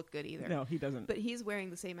doesn't look good either. No, he doesn't. But he's wearing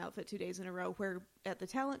the same outfit 2 days in a row, where at the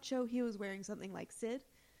talent show he was wearing something like Sid.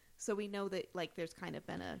 So we know that like there's kind of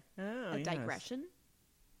been a digression.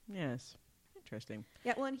 Yes. Interesting.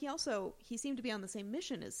 Yeah, well, and he seemed to be on the same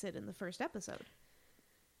mission as Sid in the first episode.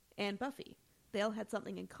 And Buffy. They all had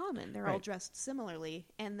something in common. They're all dressed similarly.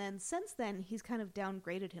 And then since then, he's kind of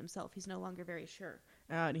downgraded himself. He's no longer very sure.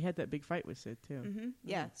 And he had that big fight with Sid, too. Mm-hmm.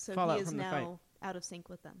 Yeah, so Fallout he is from the fight. now out of sync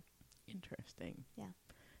with them. Interesting. Yeah.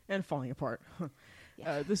 And falling apart.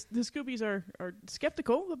 Yeah. The Scoobies are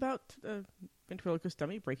skeptical about ventriloquist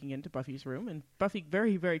dummy breaking into Buffy's room, and Buffy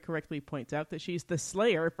very, very correctly points out that she's the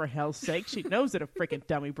Slayer, for hell's sake. She knows that a freaking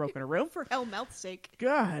dummy broke in her room. For hell mouth's sake.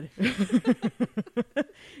 God.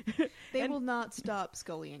 They will not stop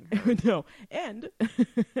scullying her. No. And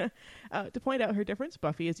to point out her difference,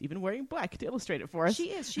 Buffy is even wearing black to illustrate it for us. She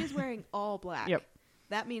is. She is wearing all black. Yep.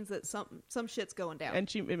 That means that some shit's going down. And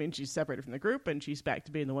she's separated from the group, and she's back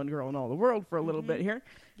to being the one girl in all the world for a little bit here.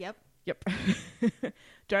 Yep. Yep.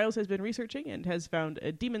 Giles has been researching and has found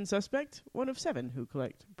a demon suspect, one of 7 who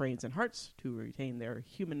collect brains and hearts to retain their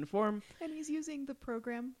human form. And he's using the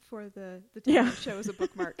program for the talent show as a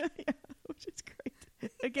bookmark. Yeah, which is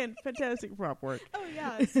great. Again, fantastic prop work. Oh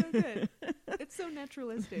yeah, it's so good. It's so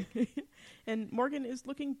naturalistic. And Morgan is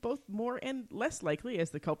looking both more and less likely as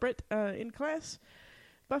the culprit in class.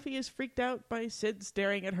 Buffy is freaked out by Sid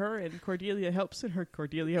staring at her, and Cordelia helps in her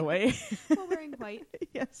Cordelia way. While wearing white.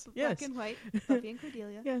 Yes. Black and white. Buffy and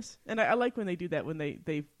Cordelia. Yes. And I like when they do that, when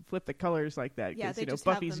they flip the colors like that. Yeah, because, they just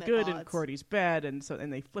have Buffy's them at good and odds. Cordy's bad, and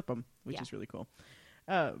they flip them, which is really cool.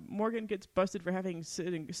 Morgan gets busted for having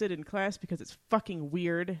Sid in class because it's fucking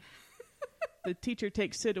weird. The teacher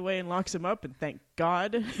takes Sid away and locks him up, and thank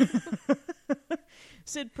God.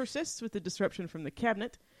 Sid persists with the disruption from the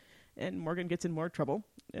cabinet, and Morgan gets in more trouble.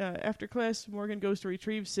 After class, Morgan goes to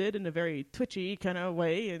retrieve Sid in a very twitchy kind of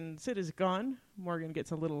way, and Sid is gone. Morgan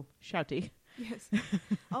gets a little shouty. Yes.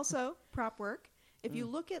 Also, prop work. If you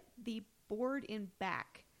look at the board in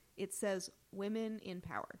back, it says "Women in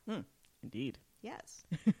Power." Indeed. Yes.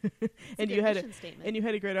 And you had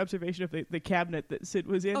a great observation of the cabinet that Sid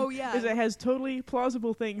was in. Oh yeah, because it has totally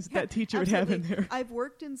plausible things that teacher would have in there. I've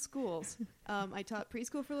worked in schools. I taught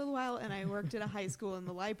preschool for a little while, and I worked at a high school in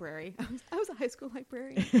the library. I was a high school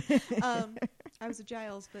librarian. I was a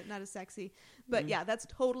Giles, but not as sexy. But yeah, that's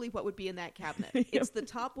totally what would be in that cabinet. Yep. It's the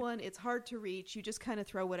top one. It's hard to reach. You just kind of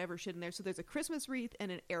throw whatever shit in there. So there's a Christmas wreath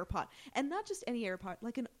and an air pot, and not just any air pot,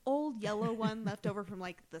 like an old yellow one left over from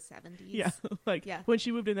like the 70s. Yeah, when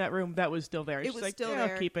she moved in that room, that was still there. It She's was like, still yeah,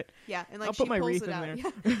 there. I'll keep it. Yeah, and like I'll she put my pulls wreath it in out. there.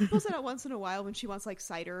 Yeah, she pulls it out once in a while when she wants like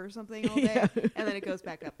cider or something all day, and then it goes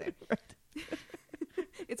back up there. Right.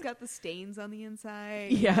 It's got the stains on the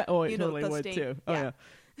inside. Yeah, oh, it You totally know, the would stain. too. Oh Yeah.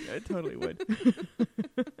 yeah, it totally would.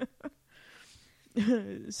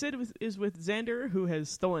 Sid is with Xander, who has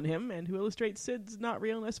stolen him, and who illustrates Sid's not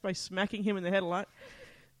realness by smacking him in the head a lot.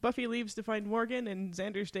 Buffy leaves to find Morgan, and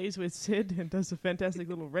Xander stays with Sid and does a fantastic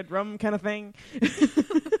little red rum kind of thing.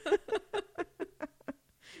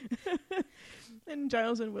 And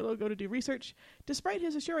Giles and Willow go to do research. Despite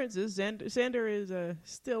his assurances, Xander is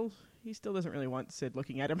he still doesn't really want Sid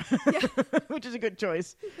looking at him, which is a good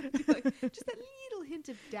choice. Like, just that little hint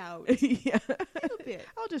of doubt. Yeah, A little bit.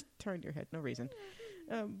 I'll just turn your head, no reason.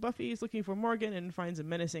 Buffy is looking for Morgan and finds a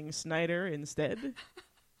menacing Snyder instead.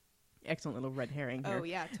 Excellent little red herring here. Oh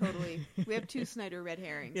yeah, totally. We have 2 Snyder red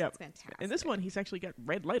herrings. Yep. That's fantastic. And this one, he's actually got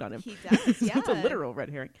red light on him. He does, So yeah. it's a literal red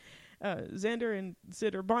herring. Xander and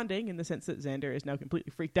Sid are bonding in the sense that Xander is now completely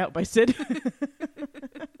freaked out by Sid.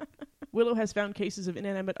 Willow has found cases of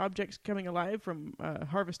inanimate objects coming alive from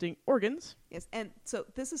harvesting organs. Yes, and so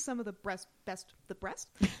this is some of the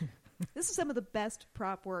This is some of the best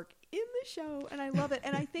prop work in the show, and I love it.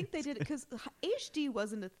 And I think they did it because HD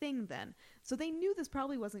wasn't a thing then, so they knew this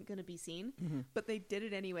probably wasn't going to be seen, but they did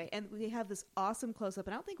it anyway. And we have this awesome close-up,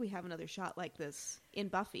 and I don't think we have another shot like this in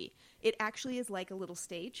Buffy. It actually is like a little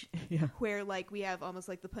stage where like we have almost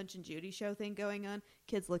like the Punch and Judy show thing going on.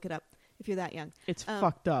 Kids, look it up if you're that young. It's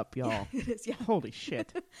fucked up, y'all. Yeah, it is, yeah. Holy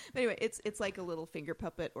shit. But anyway, it's like a little finger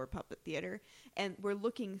puppet or puppet theater, and we're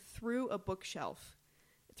looking through a bookshelf,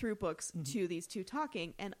 through books, to these 2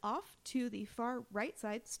 talking, and off to the far right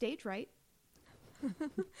side, stage right,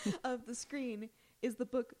 of the screen is the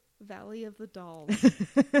book Valley of the Dolls.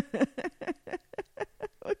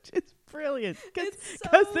 Which is brilliant. Because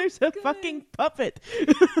so there's a good. fucking puppet.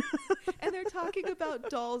 And they're talking about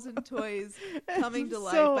dolls and toys coming to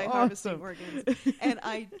life so by harvesting awesome. organs. And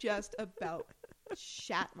I just about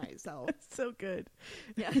shat myself. It's so good.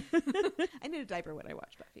 Yeah. I need a diaper when I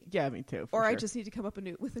watch Buffy. Yeah, me too. Or I sure. just need to come up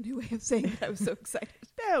with a new way of saying that I was so excited.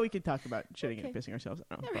 Yeah, we can talk about shitting Okay. and pissing ourselves.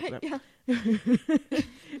 I don't All know right, about yeah. that.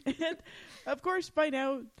 And, of course, by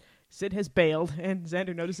now, Sid has bailed, and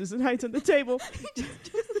Xander notices and hides on the table.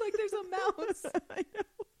 Just like there's a mouse. I know.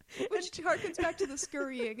 Which harkens back to the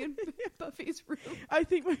scurrying in Buffy's room. I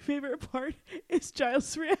think my favorite part is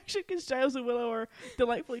Giles' reaction, because Giles and Willow are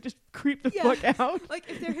delightfully just creep the fuck out. Like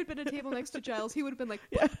if there had been a table next to Giles, he would have been like,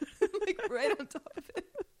 Yeah. like right on top of it,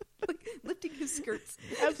 like lifting his skirts.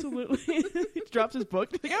 Absolutely. He drops his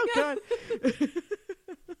book. Like, oh, God.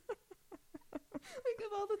 Like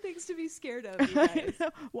of all the things to be scared of, you guys.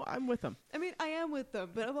 Well, I'm with them. I mean, I am with them,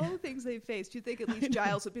 but of all the things they've faced, you'd think at least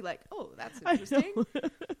Giles would be like, "Oh, that's I interesting." know.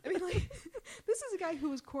 I mean, like this is a guy who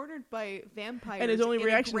was cornered by vampires, And his only in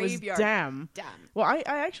reaction a was, graveyard. damn. Damn. Well, I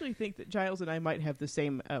actually think that Giles and I might have the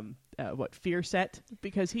same fear set,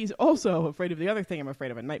 because he's also afraid of the other thing I'm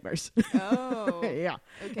afraid of in nightmares. Oh. Yeah.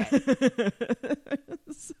 Okay.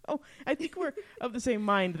 So I think we're of the same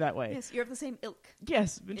mind that way. Yes, you're of the same ilk.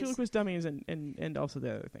 Yes, ventriloquist dummies and also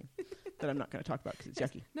the other thing that I'm not going to talk about because it's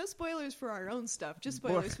yucky. No spoilers for our own stuff, just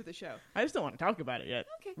spoilers for the show. I just don't want to talk about it yet.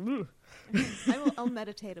 Okay. I'll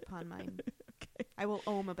meditate upon mine. Okay. I will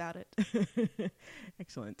ohm about it.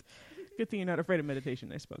 Excellent. Good thing you're not afraid of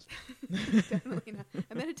meditation, I suppose. Definitely not.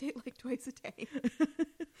 I meditate like twice a day.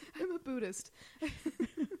 I'm a Buddhist.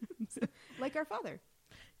 Like our father.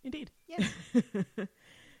 Indeed. Yes.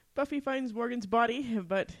 Buffy finds Morgan's body,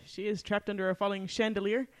 but she is trapped under a falling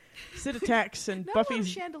chandelier. Sid attacks, and Not Buffy's... a lot of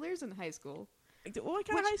chandeliers in high school. What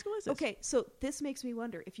kind of high school is this? Okay, so this makes me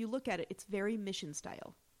wonder. If you look at it, it's very mission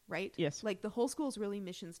style, right? Yes. Like the whole school is really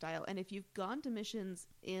mission style. And if you've gone to missions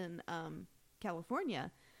in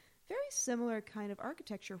California, very similar kind of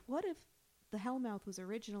architecture. What if the Hellmouth was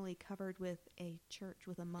originally covered with a church,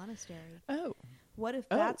 with a monastery? Oh. What if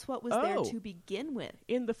that's what was there to begin with?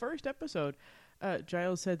 In the first episode,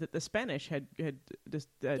 Giles said that the Spanish had just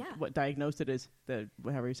what diagnosed it as the,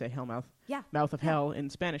 however you say, Hellmouth. Yeah. Mouth of hell in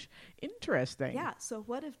Spanish. Interesting. Yeah, so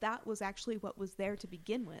what if that was actually what was there to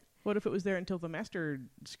begin with? What if it was there until the master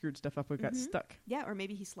screwed stuff up and got stuck? Yeah, or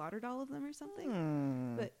maybe he slaughtered all of them or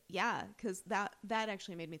something. But yeah, because that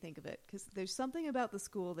actually made me think of it. Because there's something about the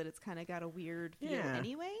school that it's kind of got a weird feel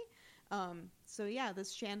anyway. So yeah,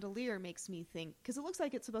 this chandelier makes me think, because it looks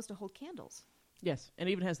like it's supposed to hold candles. Yes, and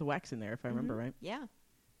it even has the wax in there, if I remember right. Yeah.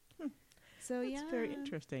 So That's very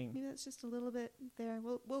interesting. Maybe that's just a little bit there.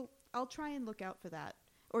 I'll try and look out for that.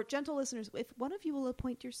 Or gentle listeners, if one of you will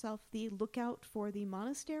appoint yourself the lookout for the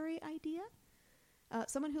monastery idea,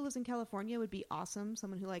 someone who lives in California would be awesome.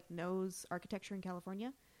 Someone who knows architecture in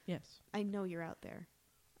California. Yes. I know you're out there.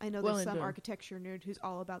 I know there's some architecture nerd who's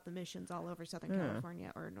all about the missions all over Southern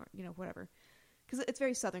California or whatever. Because it's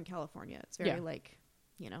very Southern California. It's very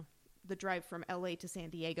the drive from LA to San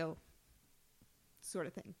Diego sort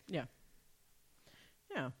of thing. Yeah.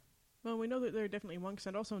 Yeah. Well, we know that there are definitely monks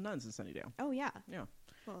and also nuns in Sunnydale. Oh, yeah. Yeah.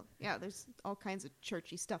 Well, yeah, there's all kinds of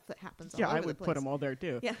churchy stuff that happens all yeah, over I the would place. put them all there,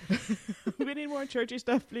 too. Yeah. We need more churchy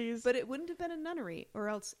stuff, please. But it wouldn't have been a nunnery, or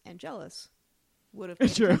else Angelus would have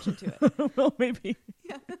paid attention to it. Well, maybe.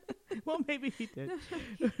 Yeah. Well, maybe he did.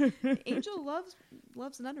 Angel loves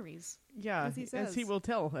nunneries. Yeah, as he will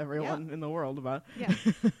tell everyone in the world about. Yeah.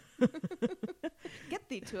 Get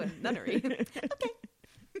thee to a nunnery. Okay.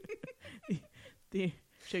 The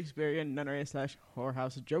Shakespearean nunnery /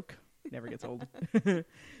 whorehouse joke never gets old.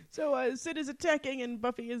 So Sid is attacking, and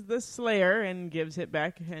Buffy is the slayer and gives it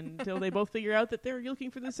back until they both figure out that they're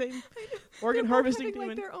looking for the same organ harvesting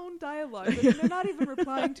demon. Their own dialogue. They're not even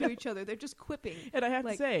replying to each other. They're just quipping. And I have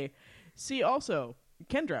to say, see also,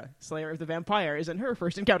 Kendra, Slayer of the Vampire, is in her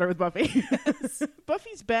first encounter with Buffy. Yes.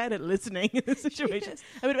 Buffy's bad at listening in this situation.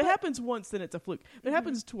 I mean, if it happens once, then it's a fluke. If it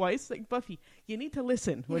happens twice, Buffy, you need to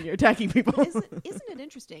listen when you're attacking people. Isn't it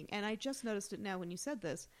interesting? And I just noticed it now when you said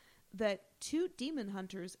this, that two demon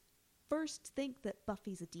hunters first think that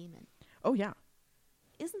Buffy's a demon. Oh, yeah.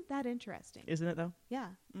 Isn't that interesting? Isn't it, though? Yeah.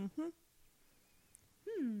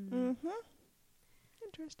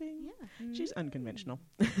 Interesting. Yeah. She's unconventional.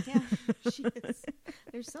 Yeah, she is.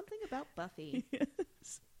 There's something about Buffy.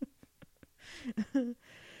 Yes.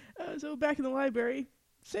 So back in the library,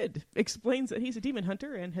 Sid explains that he's a demon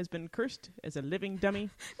hunter and has been cursed as a living dummy.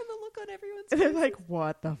 And the look on everyone's face. They're like,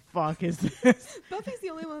 what the fuck is this? Buffy's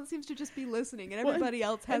the only one that seems to just be listening, and everybody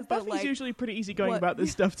else has that Buffy's usually pretty easygoing about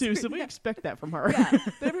this stuff, too, so we expect that from her. Yeah,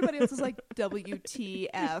 but everybody else is like,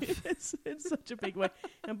 WTF. It's such a big way.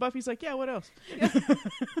 And Buffy's like, yeah, what else? Yeah.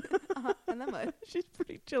 And then what? She's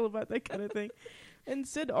pretty chill about that kind of thing. And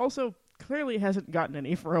Sid also clearly hasn't gotten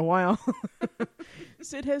any for a while.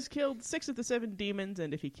 Sid has killed 6 of the 7 demons,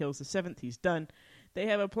 and if he kills the 7th, he's done. They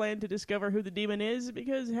have a plan to discover who the demon is,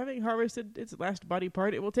 because having harvested its last body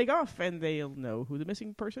part, it will take off, and they'll know who the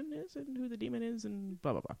missing person is and who the demon is, and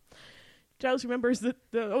blah, blah, blah. Giles remembers the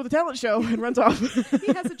talent show and runs off.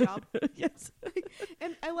 He has a job. Yes.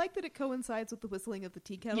 And I like that it coincides with the whistling of the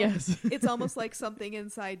tea kettle. Yes. It's almost like something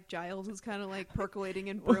inside Giles is kind of like percolating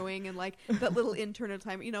and brewing, and like that little internal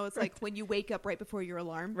time. It's like when you wake up right before your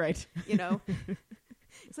alarm. Right.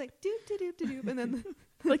 It's like doop doop doop doop, and then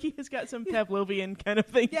like he has got some Pavlovian kind of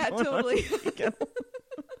thing. Yeah, totally.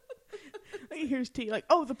 He hears tea, like,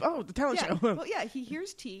 the talent show. Well, yeah, he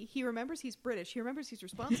hears tea. He remembers he's British. He remembers he's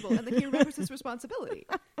responsible, and then he remembers his responsibility.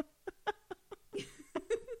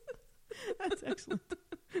 That's excellent.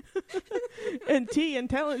 And tea and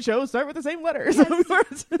talent show start with the same letters, yes. Of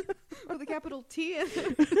course. Or the capital T.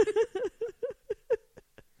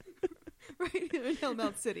 Right?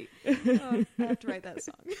 Hellmouth City. I have to write that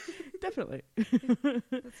song. Definitely.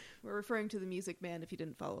 We're referring to the Music Man if you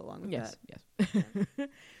didn't follow along with Yes, that. yes.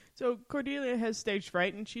 So Cordelia has stage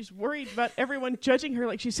fright, and she's worried about everyone judging her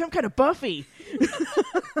like she's some kind of Buffy.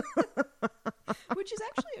 Which is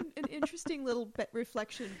actually an interesting little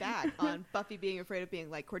reflection back on Buffy being afraid of being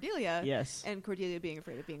like Cordelia. Yes. And Cordelia being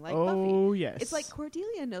afraid of being like Buffy. Oh, yes. It's like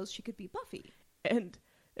Cordelia knows she could be Buffy. And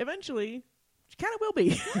eventually, she kind of will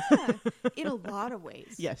be. Yeah. In a lot of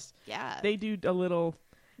ways. Yes. Yeah. They do a little...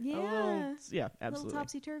 Yeah. Yeah, A absolutely. little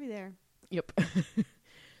topsy-turvy there. Yep.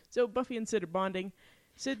 So Buffy and Sid are bonding.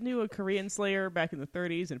 Sid knew a Korean Slayer back in the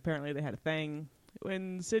 30s, and apparently they had a thing.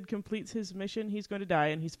 When Sid completes his mission, he's going to die,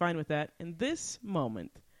 and he's fine with that. In this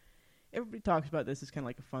moment, everybody talks about this as kind of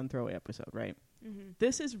like a fun throwaway episode, right? Mm-hmm.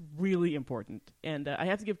 This is really important, and I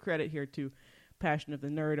have to give credit here to Passion of the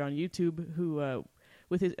Nerd on YouTube, who,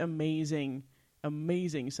 with his amazing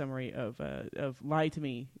summary of Lie to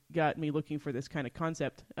Me, got me looking for this kind of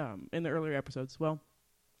concept in the earlier episodes as well.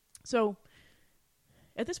 So,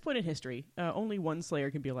 at this point in history, only one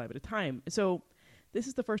Slayer can be alive at a time. So, this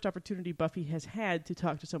is the first opportunity Buffy has had to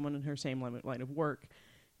talk to someone in her same line of work.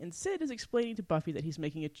 And Sid is explaining to Buffy that he's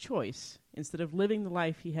making a choice. Instead of living the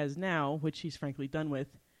life he has now, which he's frankly done with,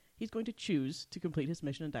 he's going to choose to complete his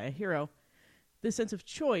mission and die a hero. This sense of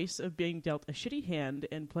choice, of being dealt a shitty hand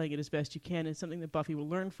and playing it as best you can, is something that Buffy will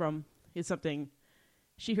learn from. It's something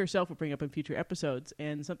she herself will bring up in future episodes,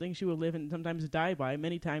 and something she will live and sometimes die by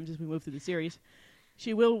many times as we move through the series.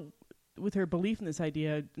 She will, with her belief in this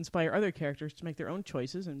idea, inspire other characters to make their own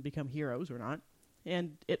choices and become heroes or not.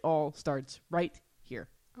 And it all starts right here.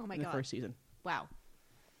 Oh my in God. the first season. Wow.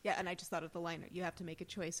 Yeah, and I just thought of the line, you have to make a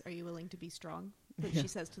choice. Are you willing to be strong? That Yeah. she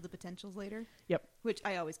says to the potentials later. Yep. Which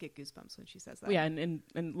I always get goosebumps when she says that. Well, yeah,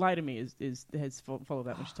 and Lie to Me has full of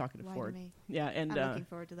that when she's talking to Lie Ford. to Me. Yeah, and I'm looking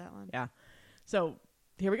forward to that one. yeah. So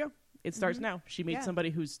here we go. It starts Mhm. now. She meets Yeah. somebody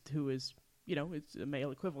who is it's a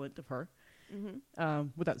male equivalent of her,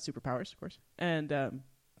 without the superpowers, of course, and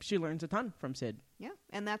she learns a ton from Sid. Yeah,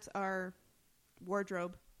 and that's our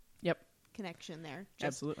wardrobe Yep, connection there.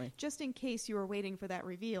 absolutely. Just in case you were waiting for that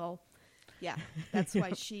reveal. Yeah, that's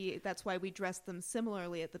why that's why we dressed them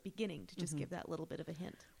similarly at the beginning, to just give that little bit of a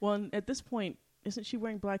hint. Well, and at this point, isn't she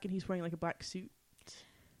wearing black and he's wearing like a black suit?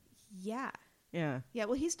 Yeah. Yeah, Yeah,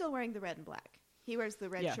 well, he's still wearing the red and black. He wears the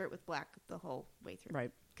red Yeah. shirt with black the whole way through.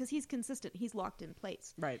 right, Because he's consistent. He's locked in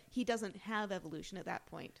place. right. He doesn't have evolution at that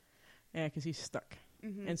point. Yeah, because he's stuck,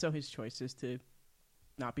 Mm-hmm. and so his choice is to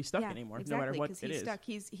not be stuck anymore, exactly, no matter what 'cause it he's is. stuck.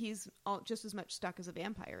 He's just as much stuck as a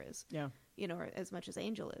vampire is. Yeah, Or as much as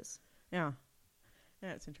Angel is. yeah,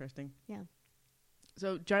 yeah. It's interesting. Yeah.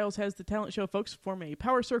 So Giles has the talent show folks form a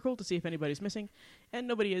power circle to see if anybody's missing, and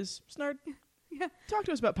nobody is. Snart, Yeah. talk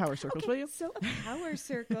to us about power circles, will Okay, you? so a power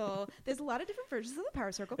circle. There's a lot of different versions of the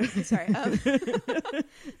power circle. Sorry.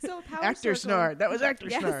 So a power Actor circle. Snart. That was Actor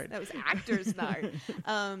Yes, Snart. that was actor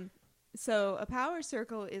Snart. So a power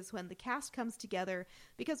circle is when the cast comes together,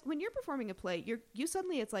 because when you're performing a play, you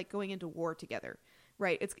suddenly, it's like going into war together,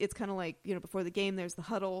 right? It's kind of like, before the game, there's the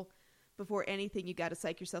huddle. Before anything, you got to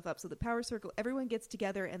psych yourself up. So the power circle, everyone gets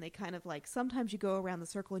together, and they kind of like, sometimes you go around the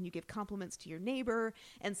circle and you give compliments to your neighbor,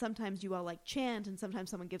 and sometimes you all like chant, and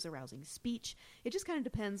sometimes someone gives a rousing speech. It just kind of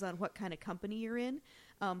depends on what kind of company you're in.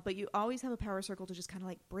 But you always have a power circle to just kind of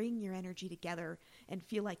like bring your energy together and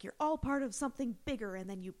feel like you're all part of something bigger, and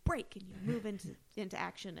then you break and you move into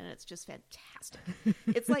action, and it's just fantastic.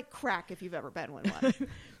 It's like crack if you've ever been in one.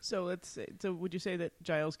 So so would you say that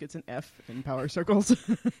Giles gets an F in power circles?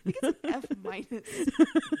 He gets an F minus.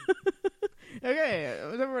 Okay,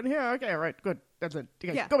 is everyone here? Okay, right, good. That's it.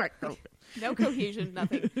 Okay, Yeah. go back. Go. No cohesion,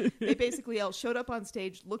 nothing. They basically all showed up on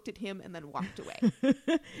stage, looked at him, and then walked away.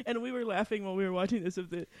 And we were laughing while we were watching this of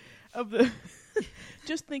the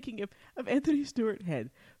just thinking of Anthony Stewart Head,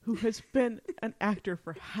 who has been an actor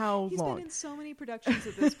for how He's long? been in so many productions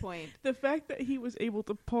at this point. The fact that he was able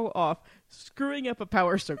to pull off screwing up a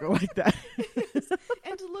power circle like that.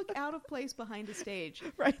 And to look out of place behind a stage.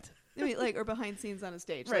 Right. I mean, or behind scenes on a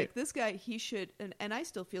stage. Right. Like, this guy, he should, and I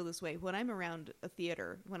still feel this way, when I'm around a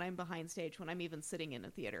theater, when I'm behind stage, when I'm even sitting in a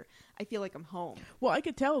theater, I feel like I'm home. Well, I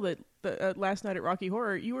could tell that last night at Rocky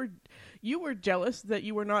Horror, you were jealous that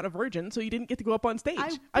you were not a virgin, so you didn't get to go up on stage.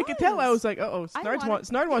 I could tell. I was like,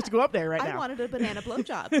 Snard wants to go up there right now. I wanted a banana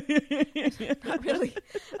blowjob. Not really.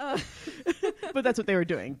 But that's what they were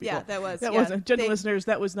doing. Yeah, people. that wasn't, gentle listeners,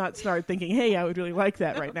 that was not Snard thinking, hey, I would really like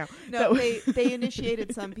that right now. No, they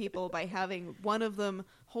initiated some people table by having one of them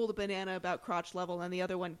hold a banana about crotch level and the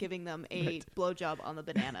other one giving them a blowjob on the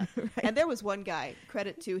banana. Right. And there was one guy,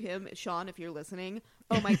 credit to him, Sean, if you're listening.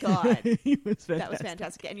 Oh my God. That was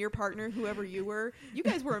fantastic. And your partner, whoever you were, you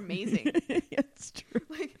guys were amazing. Yeah, it's true.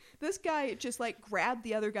 Like, this guy just like grabbed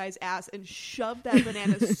the other guy's ass and shoved that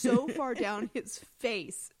banana so far down his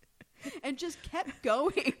face. And just kept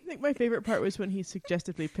going. I think my favorite part was when he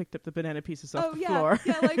suggestively picked up the banana pieces off the yeah. floor.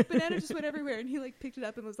 Yeah, like banana just went everywhere, and he like picked it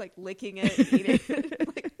up and was like licking it, and eating it,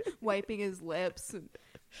 like wiping his lips.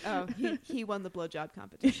 And he won the blowjob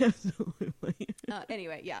competition. Absolutely.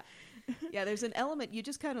 Anyway, yeah. There's an element you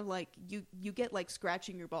just kind of like you get like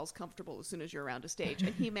scratching your balls comfortable as soon as you're around a stage,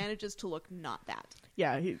 and he manages to look not that.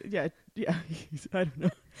 Yeah. I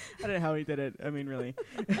don't know how he did it. I mean, really.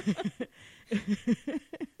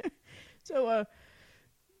 So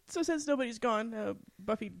since nobody's gone,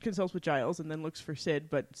 Buffy consults with Giles and then looks for Sid,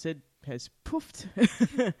 but Sid has poofed.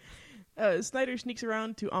 Snyder sneaks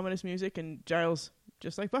around to ominous music, and Giles,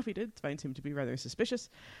 just like Buffy did, finds him to be rather suspicious.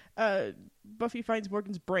 Buffy finds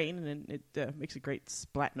Morgan's brain, and it makes a great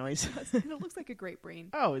splat noise. It looks like a great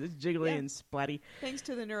brain. Oh, it's jiggly and splatty. Thanks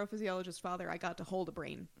to the neurophysiologist's father, I got to hold a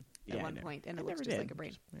brain at one point, and it looks just like a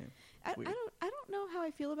brain. I don't know how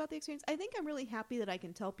I feel about the experience. I think I'm really happy that I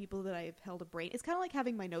can tell people that I've held a brain. It's kind of like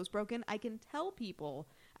having my nose broken. I can tell people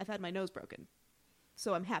I've had my nose broken.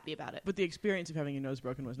 So I'm happy about it. But the experience of having your nose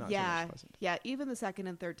broken was not so much pleasant. Yeah, even the second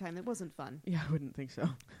and third time, it wasn't fun. Yeah, I wouldn't think so.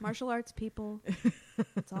 Martial arts, people.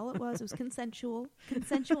 That's all it was. It was consensual.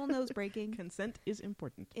 Consensual nose breaking. Consent is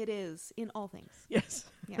important. It is, in all things. Yes.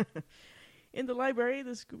 Yeah. In the library,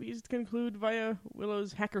 the Scoobies conclude via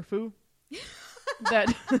Willow's hacker foo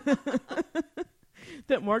that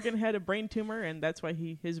that Morgan had a brain tumor, and that's why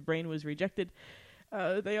his brain was rejected.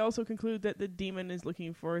 They also conclude that the demon is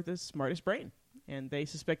looking for the smartest brain, and they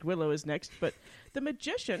suspect Willow is next, but the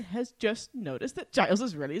magician has just noticed that Giles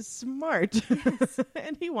is really smart. Yes.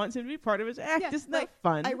 And he wants him to be part of his act. Yeah, isn't that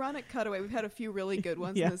fun? Ironic cutaway. We've had a few really good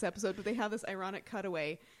ones in this episode, but they have this ironic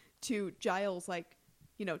cutaway to Giles,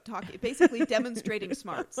 talking, basically demonstrating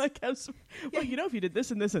smarts. Well, if you did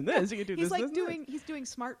this and this and this, you could do this. He's doing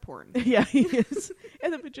smart porn. Yeah, he is.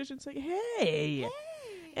 And the magician's like, hey.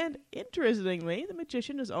 And interestingly, the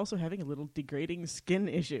magician is also having a little degrading skin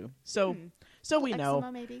issue. So we know.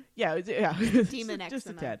 Eczema, maybe? Yeah. Demon eczema. Just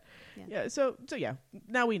a tad. Yeah. So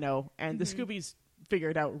now we know, and the Scoobies figure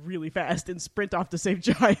it out really fast and sprint off to save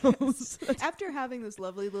Giles. After having this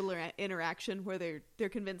lovely little interaction where they're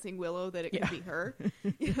convincing Willow that it could be her,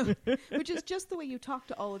 which is just the way you talk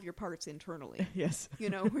to all of your parts internally. Yes.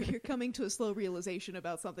 Where you're coming to a slow realization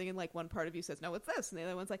about something, and like one part of you says, no, it's this, and the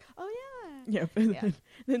other one's like, oh yeah. Yeah.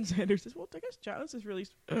 Then Xander says, well, I guess Giles is really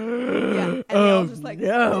and they all just like,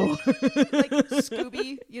 no. Like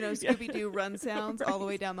Scooby-Doo run sounds all the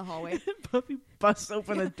way down the hallway. Buffy busts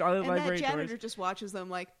open the library and that janitor doors. just watches them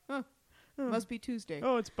like, must be Tuesday.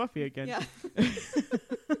 Oh, it's Buffy again. Yeah.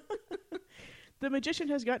 The magician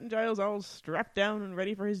has gotten Giles all strapped down and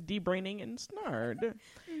ready for his debraining and snarred.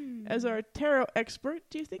 As our tarot expert,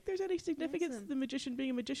 do you think there's any significance to the magician being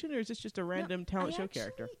a magician, or is this just a random talent show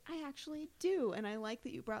character? I actually do, and I like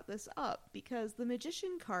that you brought this up, because the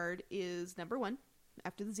magician card is number 1,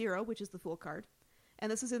 after the 0, which is the Fool card.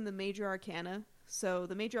 And this is in the Major Arcana. So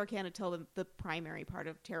the Major Arcana tell the primary part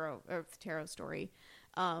of tarot story,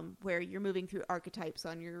 where you're moving through archetypes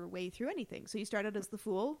on your way through anything. So you start out as the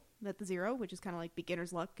Fool at the 0, which is kind of like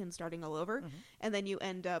beginner's luck and starting all over. And then you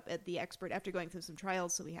end up at the expert after going through some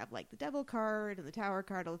trials. So we have like the Devil card and the Tower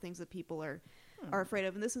card, all the things that people are afraid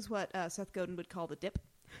of. And this is what Seth Godin would call the dip.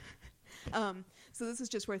 So this is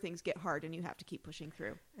just where things get hard and you have to keep pushing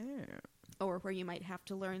through. Or where you might have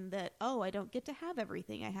to learn that, I don't get to have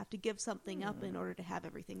everything. I have to give something up in order to have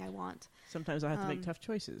everything I want. Sometimes I have to make tough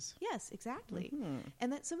choices. Yes, exactly.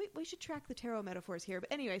 And so we should track the tarot metaphors here.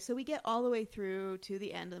 But anyway, so we get all the way through to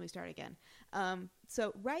the end, and then we start again.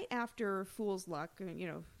 So right after Fool's Luck,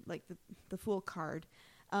 like the Fool card,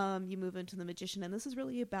 you move into the Magician, and this is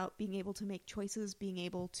really about being able to make choices, being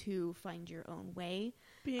able to find your own way.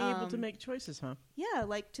 Being able to make choices, huh? Yeah,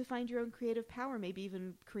 like to find your own creative power, maybe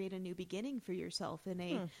even create a new beginning for yourself in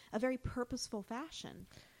a very purposeful fashion.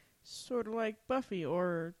 Sort of like Buffy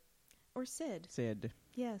or Sid.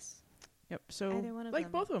 Yes. Yep. So either one of like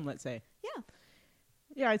them. both of them, let's say. Yeah.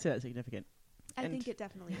 Yeah, I'd say that's significant. I think it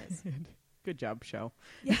definitely is. Good job, show.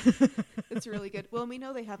 Yeah, it's really good. Well, we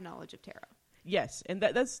know they have knowledge of tarot. Yes, and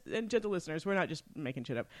that's gentle listeners, we're not just making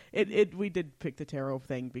shit up. We did pick the tarot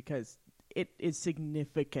thing because it is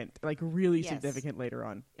significant, like really significant later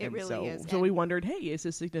on. It really is. So we wondered, hey, is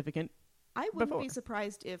this significant? I wouldn't be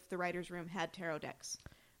surprised if the writer's room had tarot decks.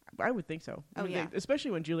 I would think so. Oh, yeah.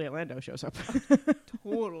 Especially when Juliet Lando shows up.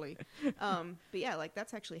 Totally. But yeah, like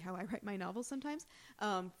that's actually how I write my novels sometimes.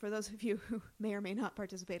 For those of you who may or may not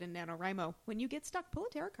participate in NaNoWriMo, when you get stuck, pull a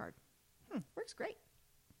tarot card. Works great.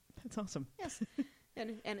 That's awesome. Yes.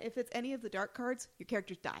 And if it's any of the dark cards, your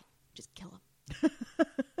characters die. Just kill them.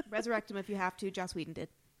 Resurrect them if you have to. Joss Whedon did.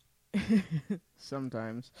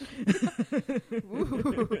 Sometimes.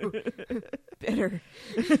 Ooh. Bitter.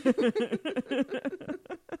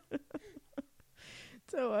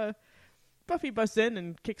 So, Buffy busts in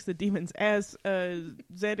and kicks the demon's ass.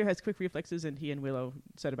 Xander has quick reflexes, and he and Willow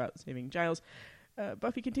set about saving Giles.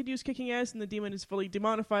 Buffy continues kicking ass, and the demon is fully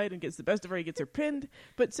demonified and gets the best of her. He gets her pinned,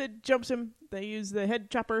 but Sid jumps him. They use the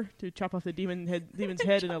head chopper to chop off the demon's head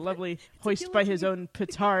in a lovely hoist by his own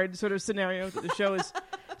petard sort of scenario that the show is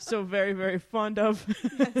so very, very fond of.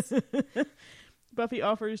 Yes. Buffy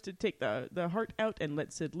offers to take the heart out and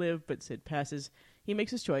let Sid live, but Sid passes. He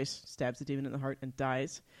makes his choice, stabs the demon in the heart, and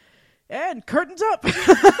dies. And curtains up!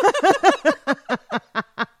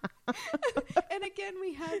 And again,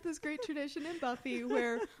 we have this great tradition in Buffy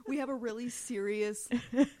where we have a really serious,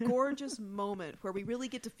 gorgeous moment where we really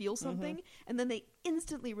get to feel something, and then they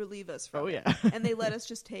instantly relieve us from it. And they let us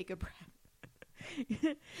just take a breath.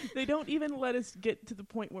 They don't even let us get to the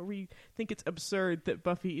point where we think it's absurd that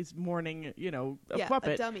Buffy is mourning, a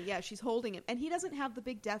puppet. A dummy. Yeah, she's holding him. And he doesn't have the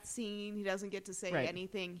big death scene. He doesn't get to say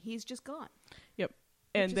anything. He's just gone. Yep.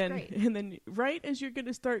 And then right as you're going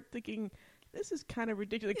to start thinking, this is kind of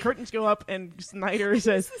ridiculous, the curtains go up and Snyder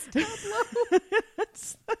says, this is top low.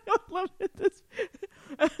 I don't love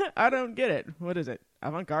it. I don't get it. What is it?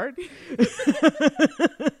 Avant-garde?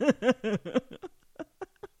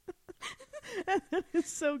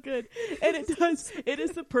 It's so good, and it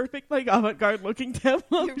is the perfect avant-garde looking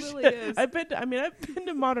tableau. It really is. I've been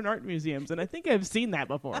to modern art museums, and I think I've seen that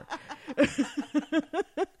before.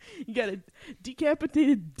 You got a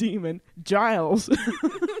decapitated demon, Giles,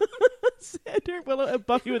 Xander, Willow, and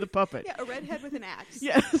Buffy with a puppet. Yeah, a redhead with an axe.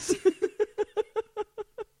 Yes.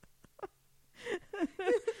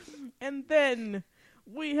 And then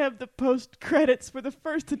we have the post-credits for the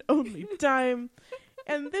first and only time.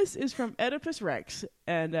 And this is from Oedipus Rex.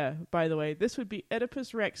 And by the way, this would be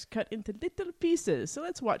Oedipus Rex cut into little pieces. So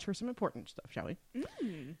let's watch for some important stuff, shall we?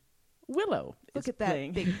 Willow Look is at that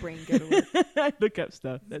playing. big brain go to work. I look up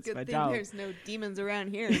stuff. That's Good my thing job. there's no demons around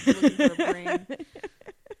here looking for a brain.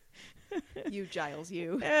 You, Giles,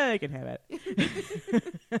 you. I can have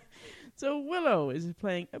it. So Willow is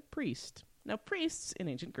playing a priest. Now, priests in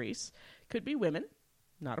ancient Greece could be women.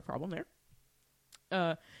 Not a problem there.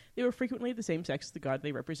 They were frequently the same sex as the god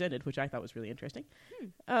they represented, which I thought was really interesting.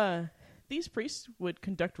 These priests would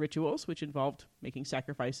conduct rituals, which involved making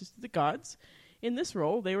sacrifices to the gods. In this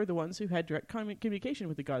role, they were the ones who had direct communication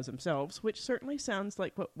with the gods themselves, which certainly sounds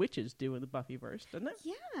like what witches do in the Buffyverse, doesn't it?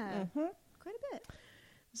 Yeah, quite a bit.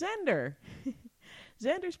 Xander.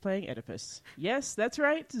 Xander's playing Oedipus. Yes, that's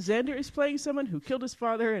right. Xander is playing someone who killed his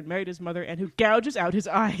father and married his mother and who gouges out his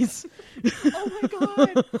eyes. Oh my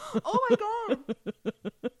god! Oh my god!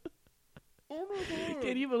 Oh my god!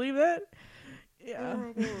 Can you believe that? Yeah.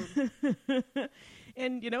 Oh my god.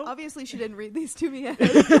 And, obviously she didn't read these to me yet.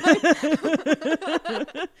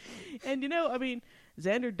 And,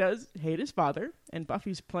 Xander does hate his father, and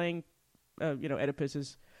Buffy's playing,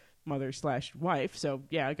 Oedipus's mother/wife. So,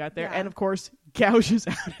 yeah, I got there. Yeah. And, of course, gouges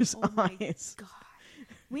out his eyes. My god.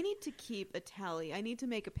 We need to keep a tally. I need to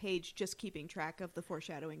make a page just keeping track of the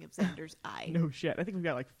foreshadowing of Xander's eye. No shit. I think we've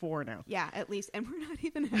got 4 now. Yeah, at least. And we're not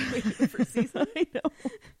even halfway through the first season. I know.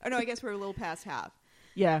 Oh, no, I guess we're a little past half.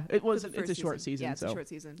 Yeah, it's a short season. season. Yeah, it's so. a short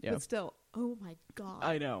season. Yeah. But still, oh my god.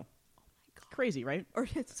 I know. Oh my god. Crazy, right? Or,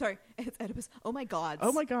 sorry, it's Oedipus. Oh my gods.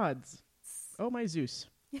 Oh my gods. Oh my Zeus.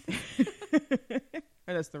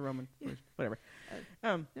 Or that's the Roman version. Whatever.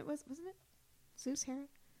 It wasn't it? Zeus, Hera?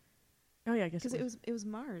 Oh yeah, I guess because it was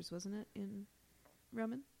Mars, wasn't it, in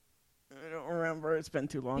Roman? I don't remember. It's been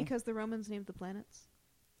too long. Because the Romans named the planets.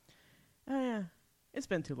 Oh yeah, it's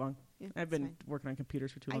been too long. Yeah, I've been working on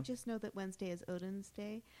computers for too long. I just know that Wednesday is Odin's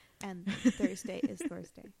day, and Thursday is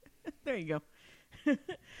Thor's day. There you go.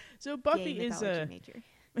 So Buffy Yay, is major.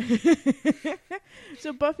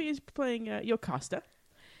 So Buffy is playing Yocasta.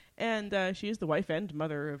 And she is the wife and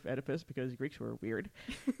mother of Oedipus because Greeks were weird.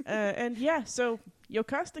 And yeah, so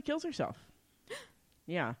Yocasta kills herself.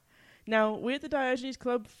 Yeah. Now, we at the Diogenes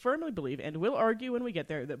Club firmly believe, and will argue when we get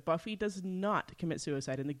there, that Buffy does not commit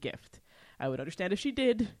suicide in The Gift. I would understand if she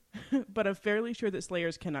did, but I'm fairly sure that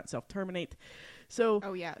Slayers cannot self-terminate. So,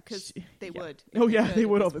 oh yeah, because they would. Oh yeah, they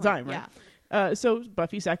would all the time, right? So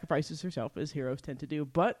Buffy sacrifices herself, as heroes tend to do.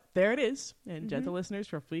 But there it is. And gentle listeners,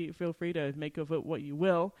 feel free to make of it what you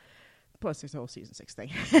will. Plus, there's the whole season 6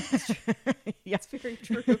 thing. Yeah, it's very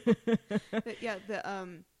true. But yeah,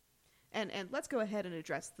 and let's go ahead and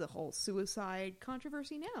address the whole suicide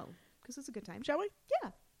controversy now, because it's a good time. Shall we?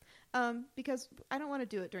 Yeah. Because I don't want to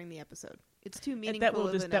do it during the episode. It's too meaningful.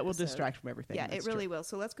 That will distract from everything. Yeah, That's it really true. will.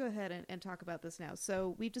 So let's go ahead and talk about this now.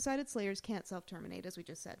 So we've decided Slayers can't self-terminate, as we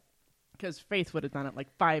just said. Because Faith would have done it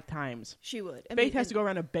like 5 times. She would. Faith has to go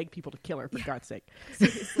around and beg people to kill her, for God's sake.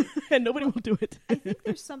 Seriously. And nobody will do it. I think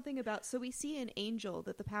there's something about... So we see in Angel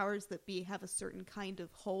that the powers that be have a certain kind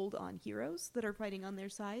of hold on heroes that are fighting on their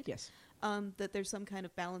side. Yes. That there's some kind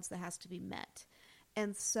of balance that has to be met.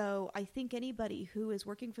 And so I think anybody who is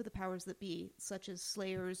working for the powers that be, such as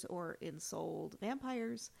Slayers or ensouled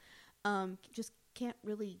vampires, just can't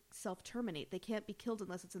really self-terminate. They can't be killed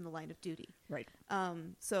unless it's in the line of duty. Right.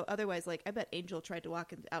 So otherwise, like, I bet Angel tried to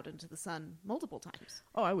walk out into the sun multiple times.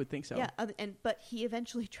 Oh, I would think so. Yeah, but he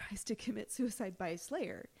eventually tries to commit suicide by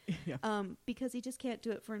Slayer. Yeah. Because he just can't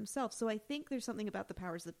do it for himself. So I think there's something about the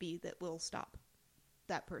powers that be that will stop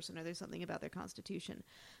that person, or there's something about their constitution.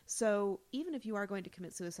 So even if you are going to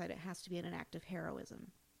commit suicide, it has to be in an act of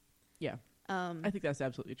heroism. Yeah. I think that's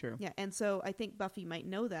absolutely true. Yeah, and so I think Buffy might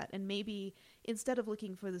know that, and maybe instead of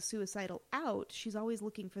looking for the suicidal out, she's always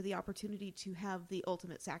looking for the opportunity to have the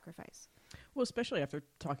ultimate sacrifice. Well, especially after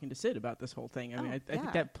talking to Sid about this whole thing. I mean, I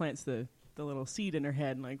think that plants the little seed in her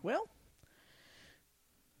head, and like, well,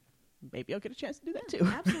 maybe I'll get a chance to do that too.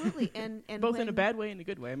 Absolutely, and both in a bad way and a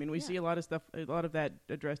good way. I mean, we see a lot of stuff, a lot of that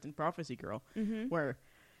addressed in Prophecy Girl, where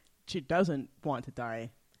she doesn't want to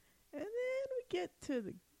die, and then we get to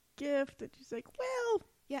the gift, and she's like, well,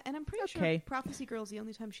 yeah, and I'm pretty sure Prophecy Girl is the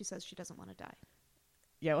only time she says she doesn't want to die.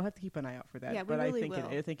 Yeah, we'll have to keep an eye out for that. Yeah, but we really I think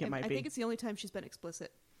will. I think it might be. I think it's the only time she's been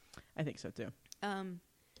explicit. I think so too.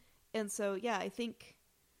 And so yeah, I think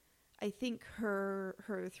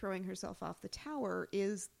her throwing herself off the tower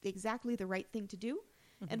is exactly the right thing to do.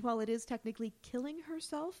 And while it is technically killing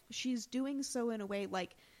herself, she's doing so in a way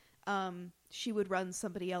like she would run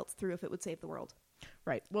somebody else through if it would save the world.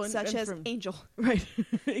 Right. Well, such as Angel. Right.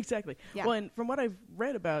 Exactly. Yeah. Well, and from what I've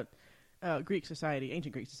read about Greek society,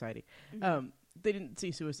 ancient Greek society, they didn't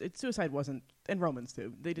see suicide. Suicide wasn't, and Romans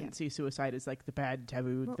too. They didn't see suicide as like the bad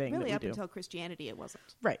taboo thing. Really, that up we do. until Christianity, it wasn't.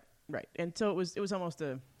 Right. Right. And so it was almost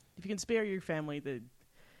a, if you can spare your family the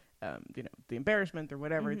embarrassment or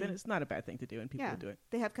whatever, then it's not a bad thing to do, and people will do it.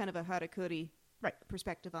 They have kind of a harakiri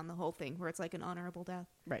perspective on the whole thing, where it's like an honorable death.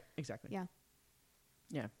 Right. Exactly. Yeah.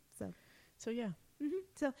 Yeah. So yeah.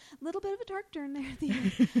 So a little bit of a dark turn there at the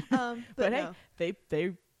end. But no. Hey,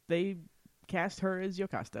 they cast her as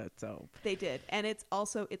Yocasta, so they did, and it's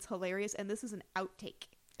hilarious. And this is an outtake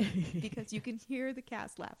because you can hear the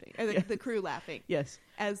cast laughing, or the crew laughing, yes,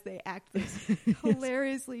 as they act this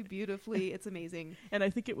hilariously, beautifully. It's amazing. And I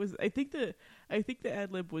think the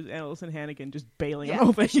ad lib was Alison Hannigan just bailing on the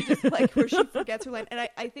whole thing. She just like where she forgets her line, and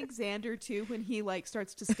I think Xander too, when he like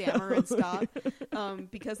starts to stammer and stop,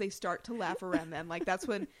 because they start to laugh around them. Like that's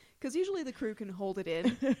when, because usually the crew can hold it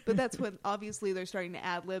in, but that's when obviously they're starting to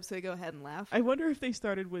ad lib, so they go ahead and laugh. I wonder if they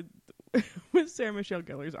started with Sarah Michelle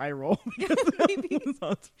Gellar's eye roll. Maybe.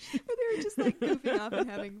 But they were just like goofing off and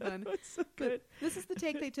having fun. It's so good. But this is the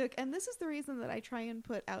take they took, and this is the reason that I try and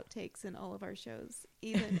put outtakes in all of our shows,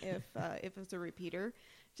 even if it's a repeater,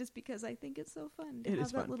 just because I think it's so fun to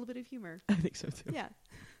have that little bit of humor. I think so too. Yeah.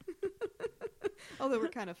 Although we're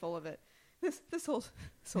kind of full of it. This whole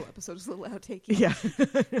episode is a little outtake. Yeah.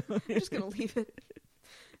 I'm just gonna leave it.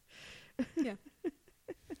 Yeah.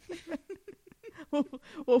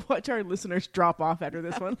 We'll watch our listeners drop off after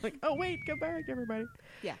this one. Like, oh wait, come back, everybody.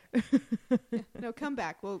 Yeah. No, come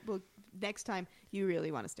back. We'll next time. You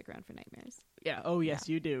really want to stick around for nightmares? Yeah. Oh yes,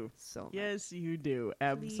 you do. So much. Yes, you do.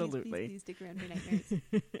 Absolutely. Please stick around for nightmares.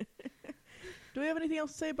 Do we have anything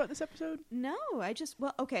else to say about this episode? No,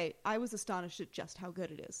 I was astonished at just how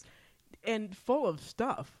good it is. And full of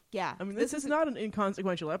stuff. Yeah. I mean, this is not an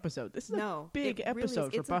inconsequential episode. This is a big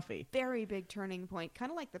episode for Buffy. A very big turning point,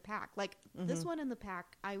 kind of like the Pack. Like, this one in the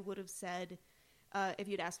Pack, I would have said, if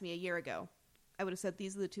you'd asked me a year ago, I would have said,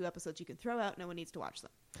 these are the 2 episodes you can throw out. No one needs to watch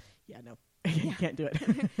them. Yeah, no. You can't do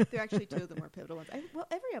it. They're actually 2 of the more pivotal ones.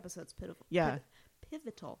 Every episode's pivotal. Yeah.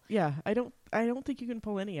 Pivotal. Yeah, I don't think you can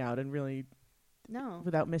pull any out and really... No.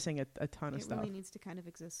 Without missing a ton of stuff. It really needs to kind of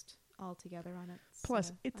exist all together on its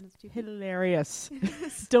Plus, it's on its hilarious.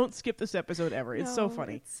 Don't skip this episode ever. It's so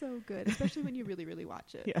funny. It's so good, especially when you really, really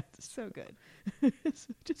watch it. Yeah. It's so good.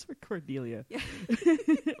 Just for Cordelia. Yeah.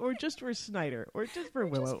 Or just for Snyder. Or just for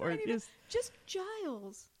Willow. Or just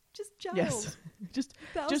Giles. Just Giles. Yes. just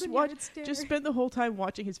Thousand watch. yard stare. Just spend the whole time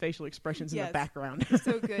watching his facial expressions in the Yes. background.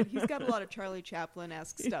 So good. He's got a lot of Charlie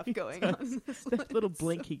Chaplin-esque stuff going on. In this one, That little so-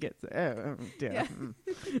 blink he gets. Oh, dear. Yeah.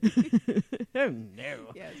 Oh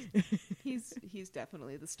no. Yes, he's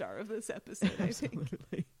definitely the star of this episode. I think.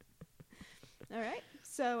 Absolutely. All right,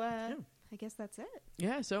 so I guess that's it.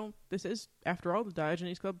 Yeah, so this is, after all, the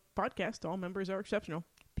Diogenes Club podcast. All members are exceptional.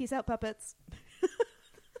 Peace out, puppets.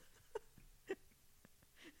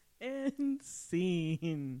 And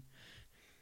scene.